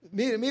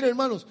 mire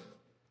hermanos,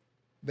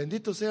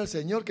 bendito sea el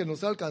Señor que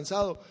nos ha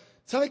alcanzado.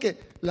 ¿Sabe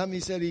que la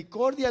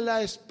misericordia es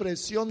la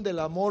expresión del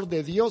amor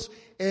de Dios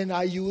en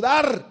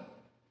ayudar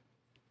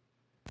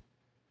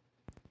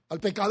al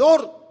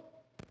pecador,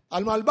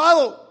 al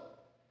malvado,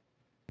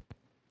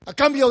 a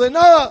cambio de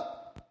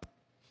nada?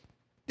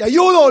 Te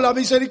ayudo, la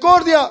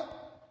misericordia.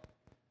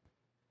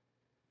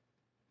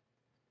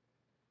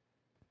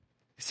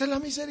 Esa es la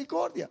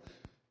misericordia.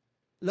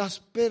 Las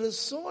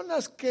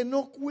personas que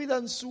no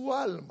cuidan su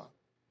alma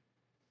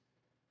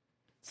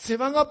se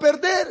van a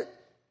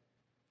perder.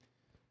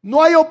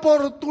 No hay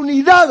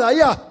oportunidad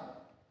allá.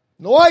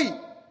 No hay.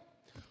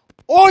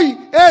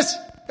 Hoy es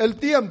el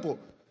tiempo.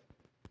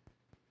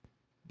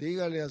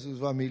 Dígale a sus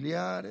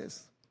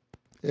familiares,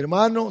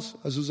 hermanos,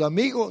 a sus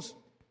amigos,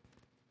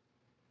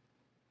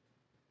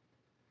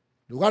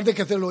 en lugar de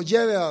que se lo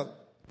lleve a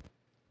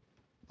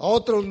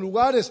otros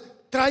lugares,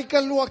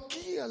 tráiganlo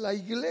aquí a la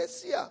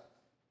iglesia.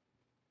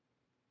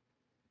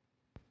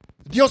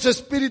 Dios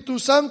Espíritu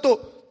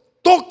Santo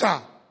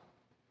toca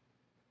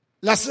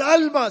las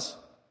almas,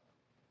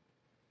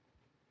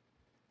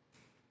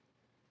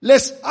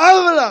 les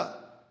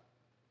habla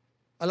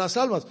a las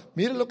almas.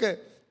 Miren lo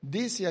que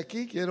dice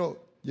aquí,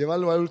 quiero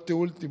llevarlo a este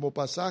último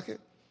pasaje.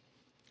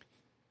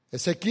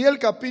 Ezequiel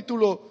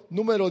capítulo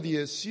número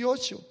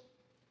 18.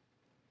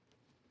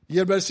 Y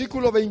el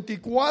versículo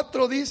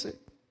 24 dice: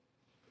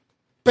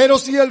 pero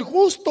si el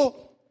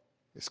justo,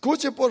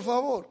 escuche por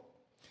favor,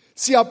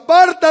 se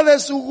aparta de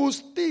su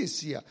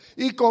justicia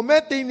y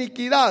comete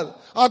iniquidad,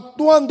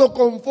 actuando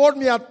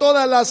conforme a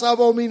todas las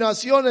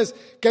abominaciones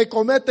que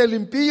comete el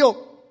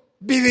impío,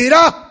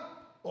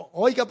 vivirá.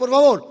 Oiga, por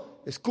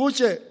favor,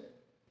 escuche,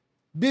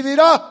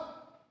 vivirá.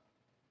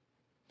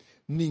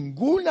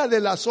 Ninguna de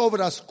las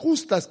obras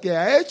justas que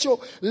ha hecho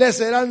le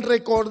serán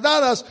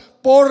recordadas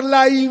por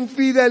la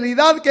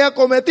infidelidad que ha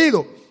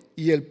cometido,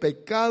 y el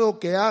pecado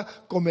que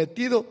ha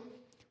cometido,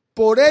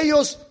 por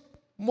ellos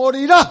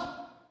morirá.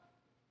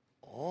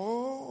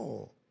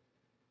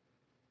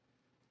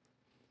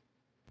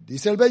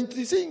 Dice el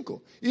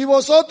 25, y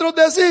vosotros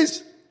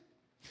decís: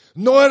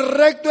 ¿no es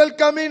recto el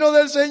camino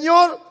del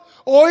Señor?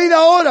 Oíd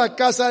ahora,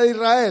 casa de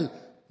Israel,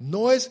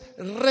 ¿no es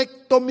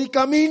recto mi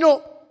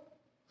camino?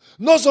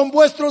 ¿No son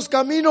vuestros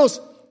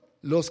caminos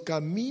los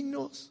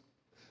caminos?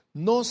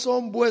 ¿No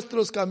son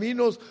vuestros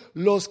caminos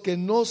los que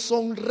no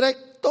son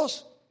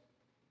rectos?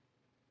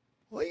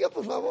 Oiga,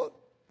 por favor.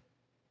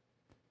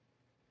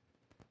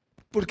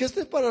 Porque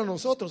este es para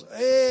nosotros.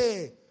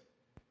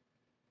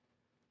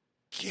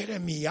 ¿Quiere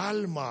mi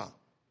alma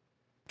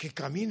que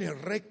camine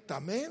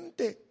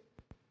rectamente?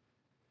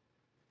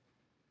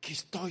 Aquí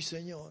estoy,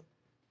 Señor.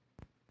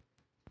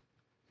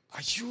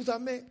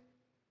 Ayúdame.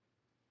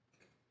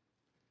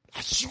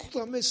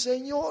 Ayúdame,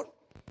 Señor.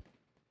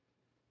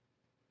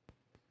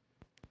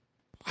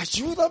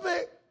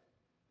 Ayúdame.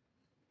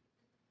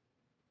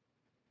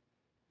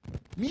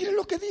 Mire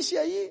lo que dice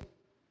ahí.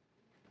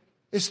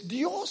 Es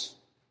Dios.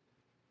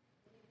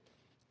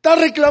 Está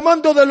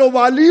reclamando de lo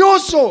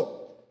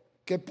valioso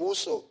que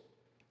puso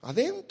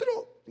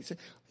adentro. Dice,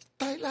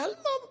 está el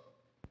alma.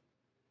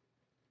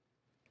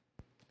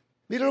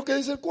 Mire lo que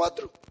dice el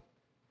 4.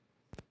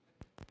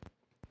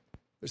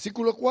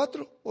 Versículo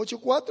 4,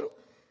 8:4.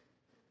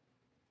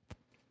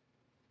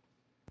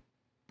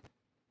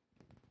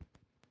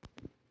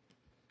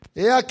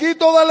 He aquí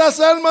todas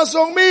las almas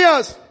son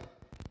mías,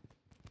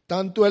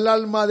 tanto el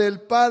alma del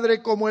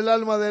Padre como el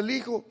alma del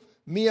Hijo,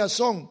 mías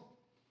son.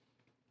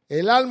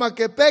 El alma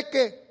que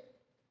peque,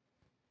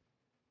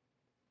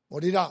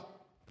 morirá.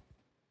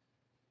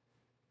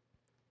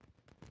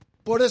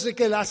 Por eso es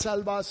que la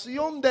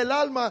salvación del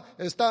alma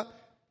está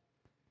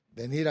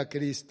venir a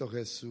Cristo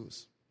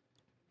Jesús.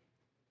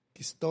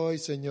 Aquí estoy,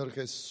 Señor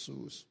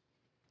Jesús.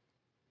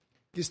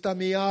 Aquí está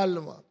mi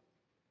alma.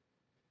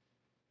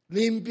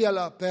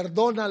 Límpiala,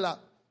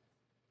 perdónala,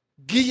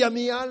 guía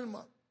mi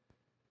alma,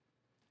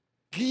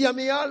 guía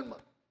mi alma.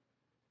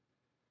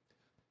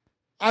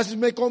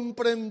 Hazme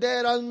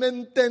comprender, hazme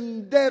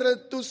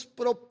entender tus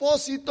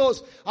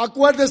propósitos.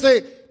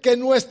 Acuérdese que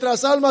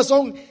nuestras almas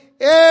son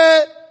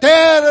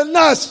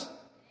eternas.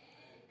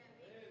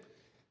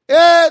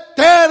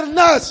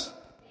 Eternas.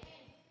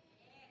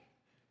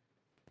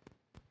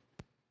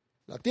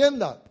 La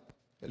tienda,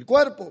 el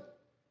cuerpo,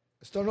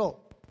 esto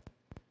no.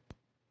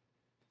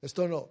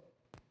 Esto no.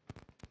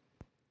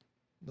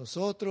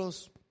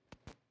 Nosotros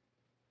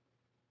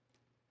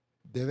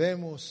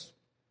debemos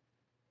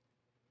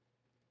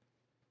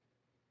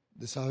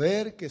de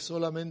saber que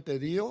solamente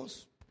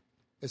Dios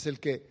es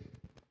el que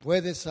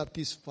puede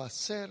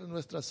satisfacer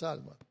nuestras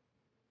almas.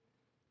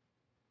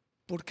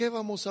 ¿Por qué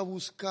vamos a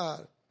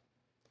buscar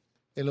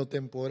en lo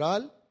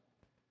temporal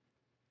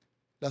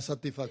la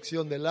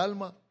satisfacción del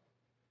alma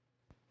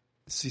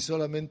si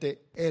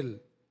solamente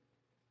Él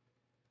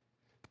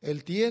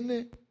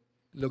tiene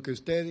lo que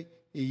usted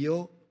y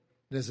yo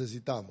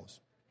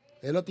necesitamos?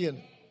 Él lo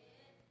tiene.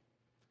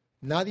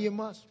 Nadie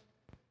más.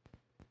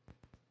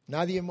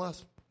 Nadie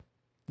más.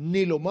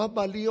 Ni lo más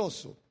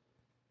valioso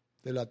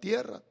de la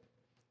tierra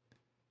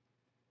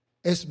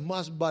es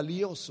más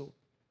valioso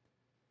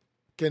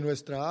que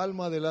nuestra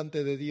alma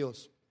delante de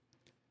Dios.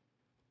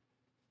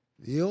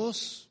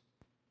 Dios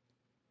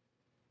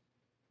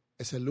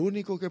es el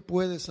único que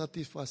puede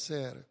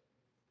satisfacer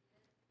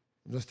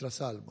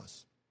nuestras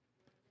almas.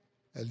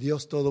 El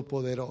Dios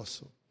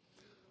Todopoderoso.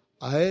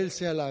 A Él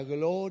sea la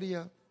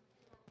gloria,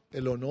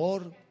 el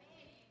honor,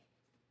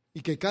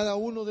 y que cada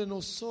uno de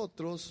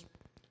nosotros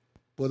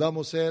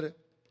podamos ser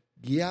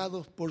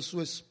guiados por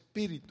su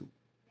Espíritu.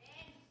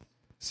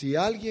 Si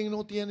alguien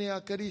no tiene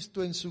a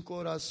Cristo en su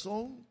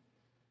corazón,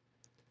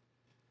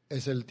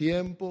 es el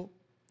tiempo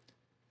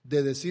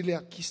de decirle: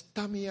 aquí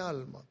está mi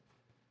alma.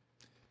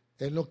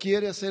 Él no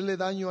quiere hacerle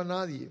daño a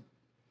nadie.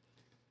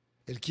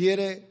 Él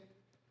quiere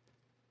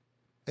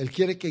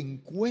que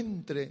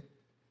encuentre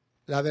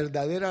la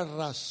verdadera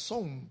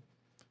razón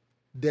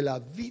de la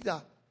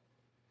vida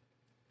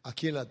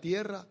aquí en la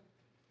tierra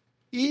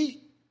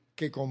y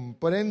que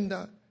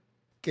comprenda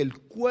que el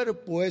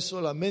cuerpo es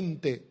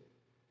solamente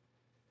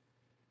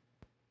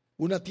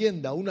una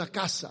tienda, una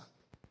casa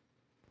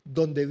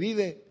donde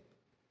vive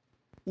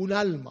un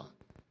alma,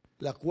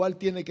 la cual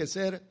tiene que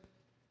ser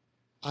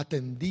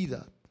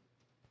atendida,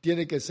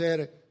 tiene que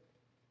ser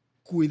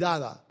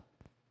cuidada.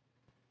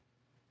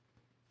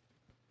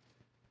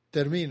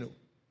 Termino.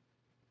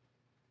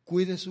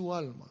 Cuide su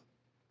alma.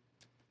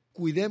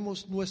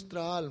 Cuidemos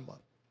nuestra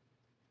alma.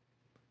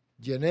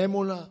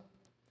 Llenémosla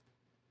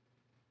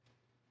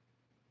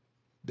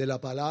de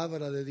la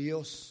palabra de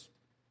Dios.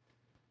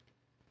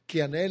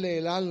 Que anhele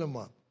el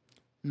alma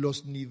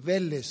los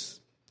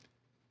niveles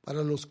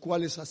para los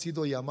cuales ha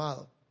sido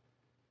llamado.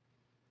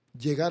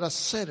 Llegar a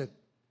ser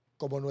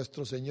como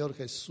nuestro Señor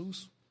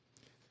Jesús.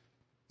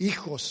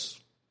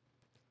 Hijos,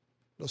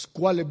 los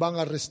cuales van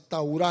a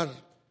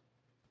restaurar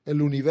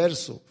el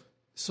universo.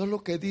 Eso es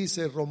lo que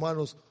dice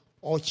Romanos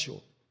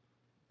 8,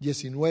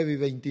 19 y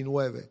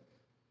 29.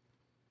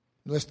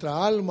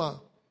 Nuestra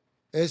alma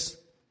es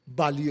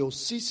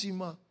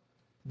valiosísima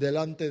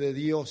delante de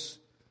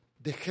Dios.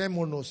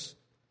 Dejémonos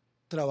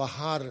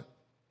trabajar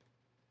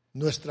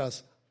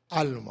nuestras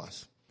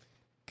almas.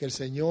 Que el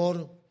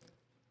Señor,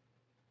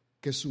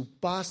 que su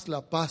paz,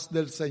 la paz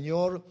del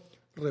Señor,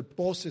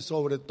 repose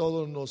sobre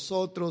todos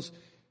nosotros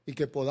y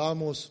que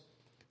podamos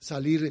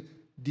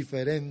salir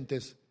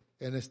diferentes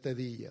en este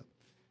día.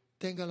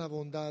 Tenga la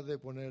bondad de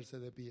ponerse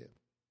de pie.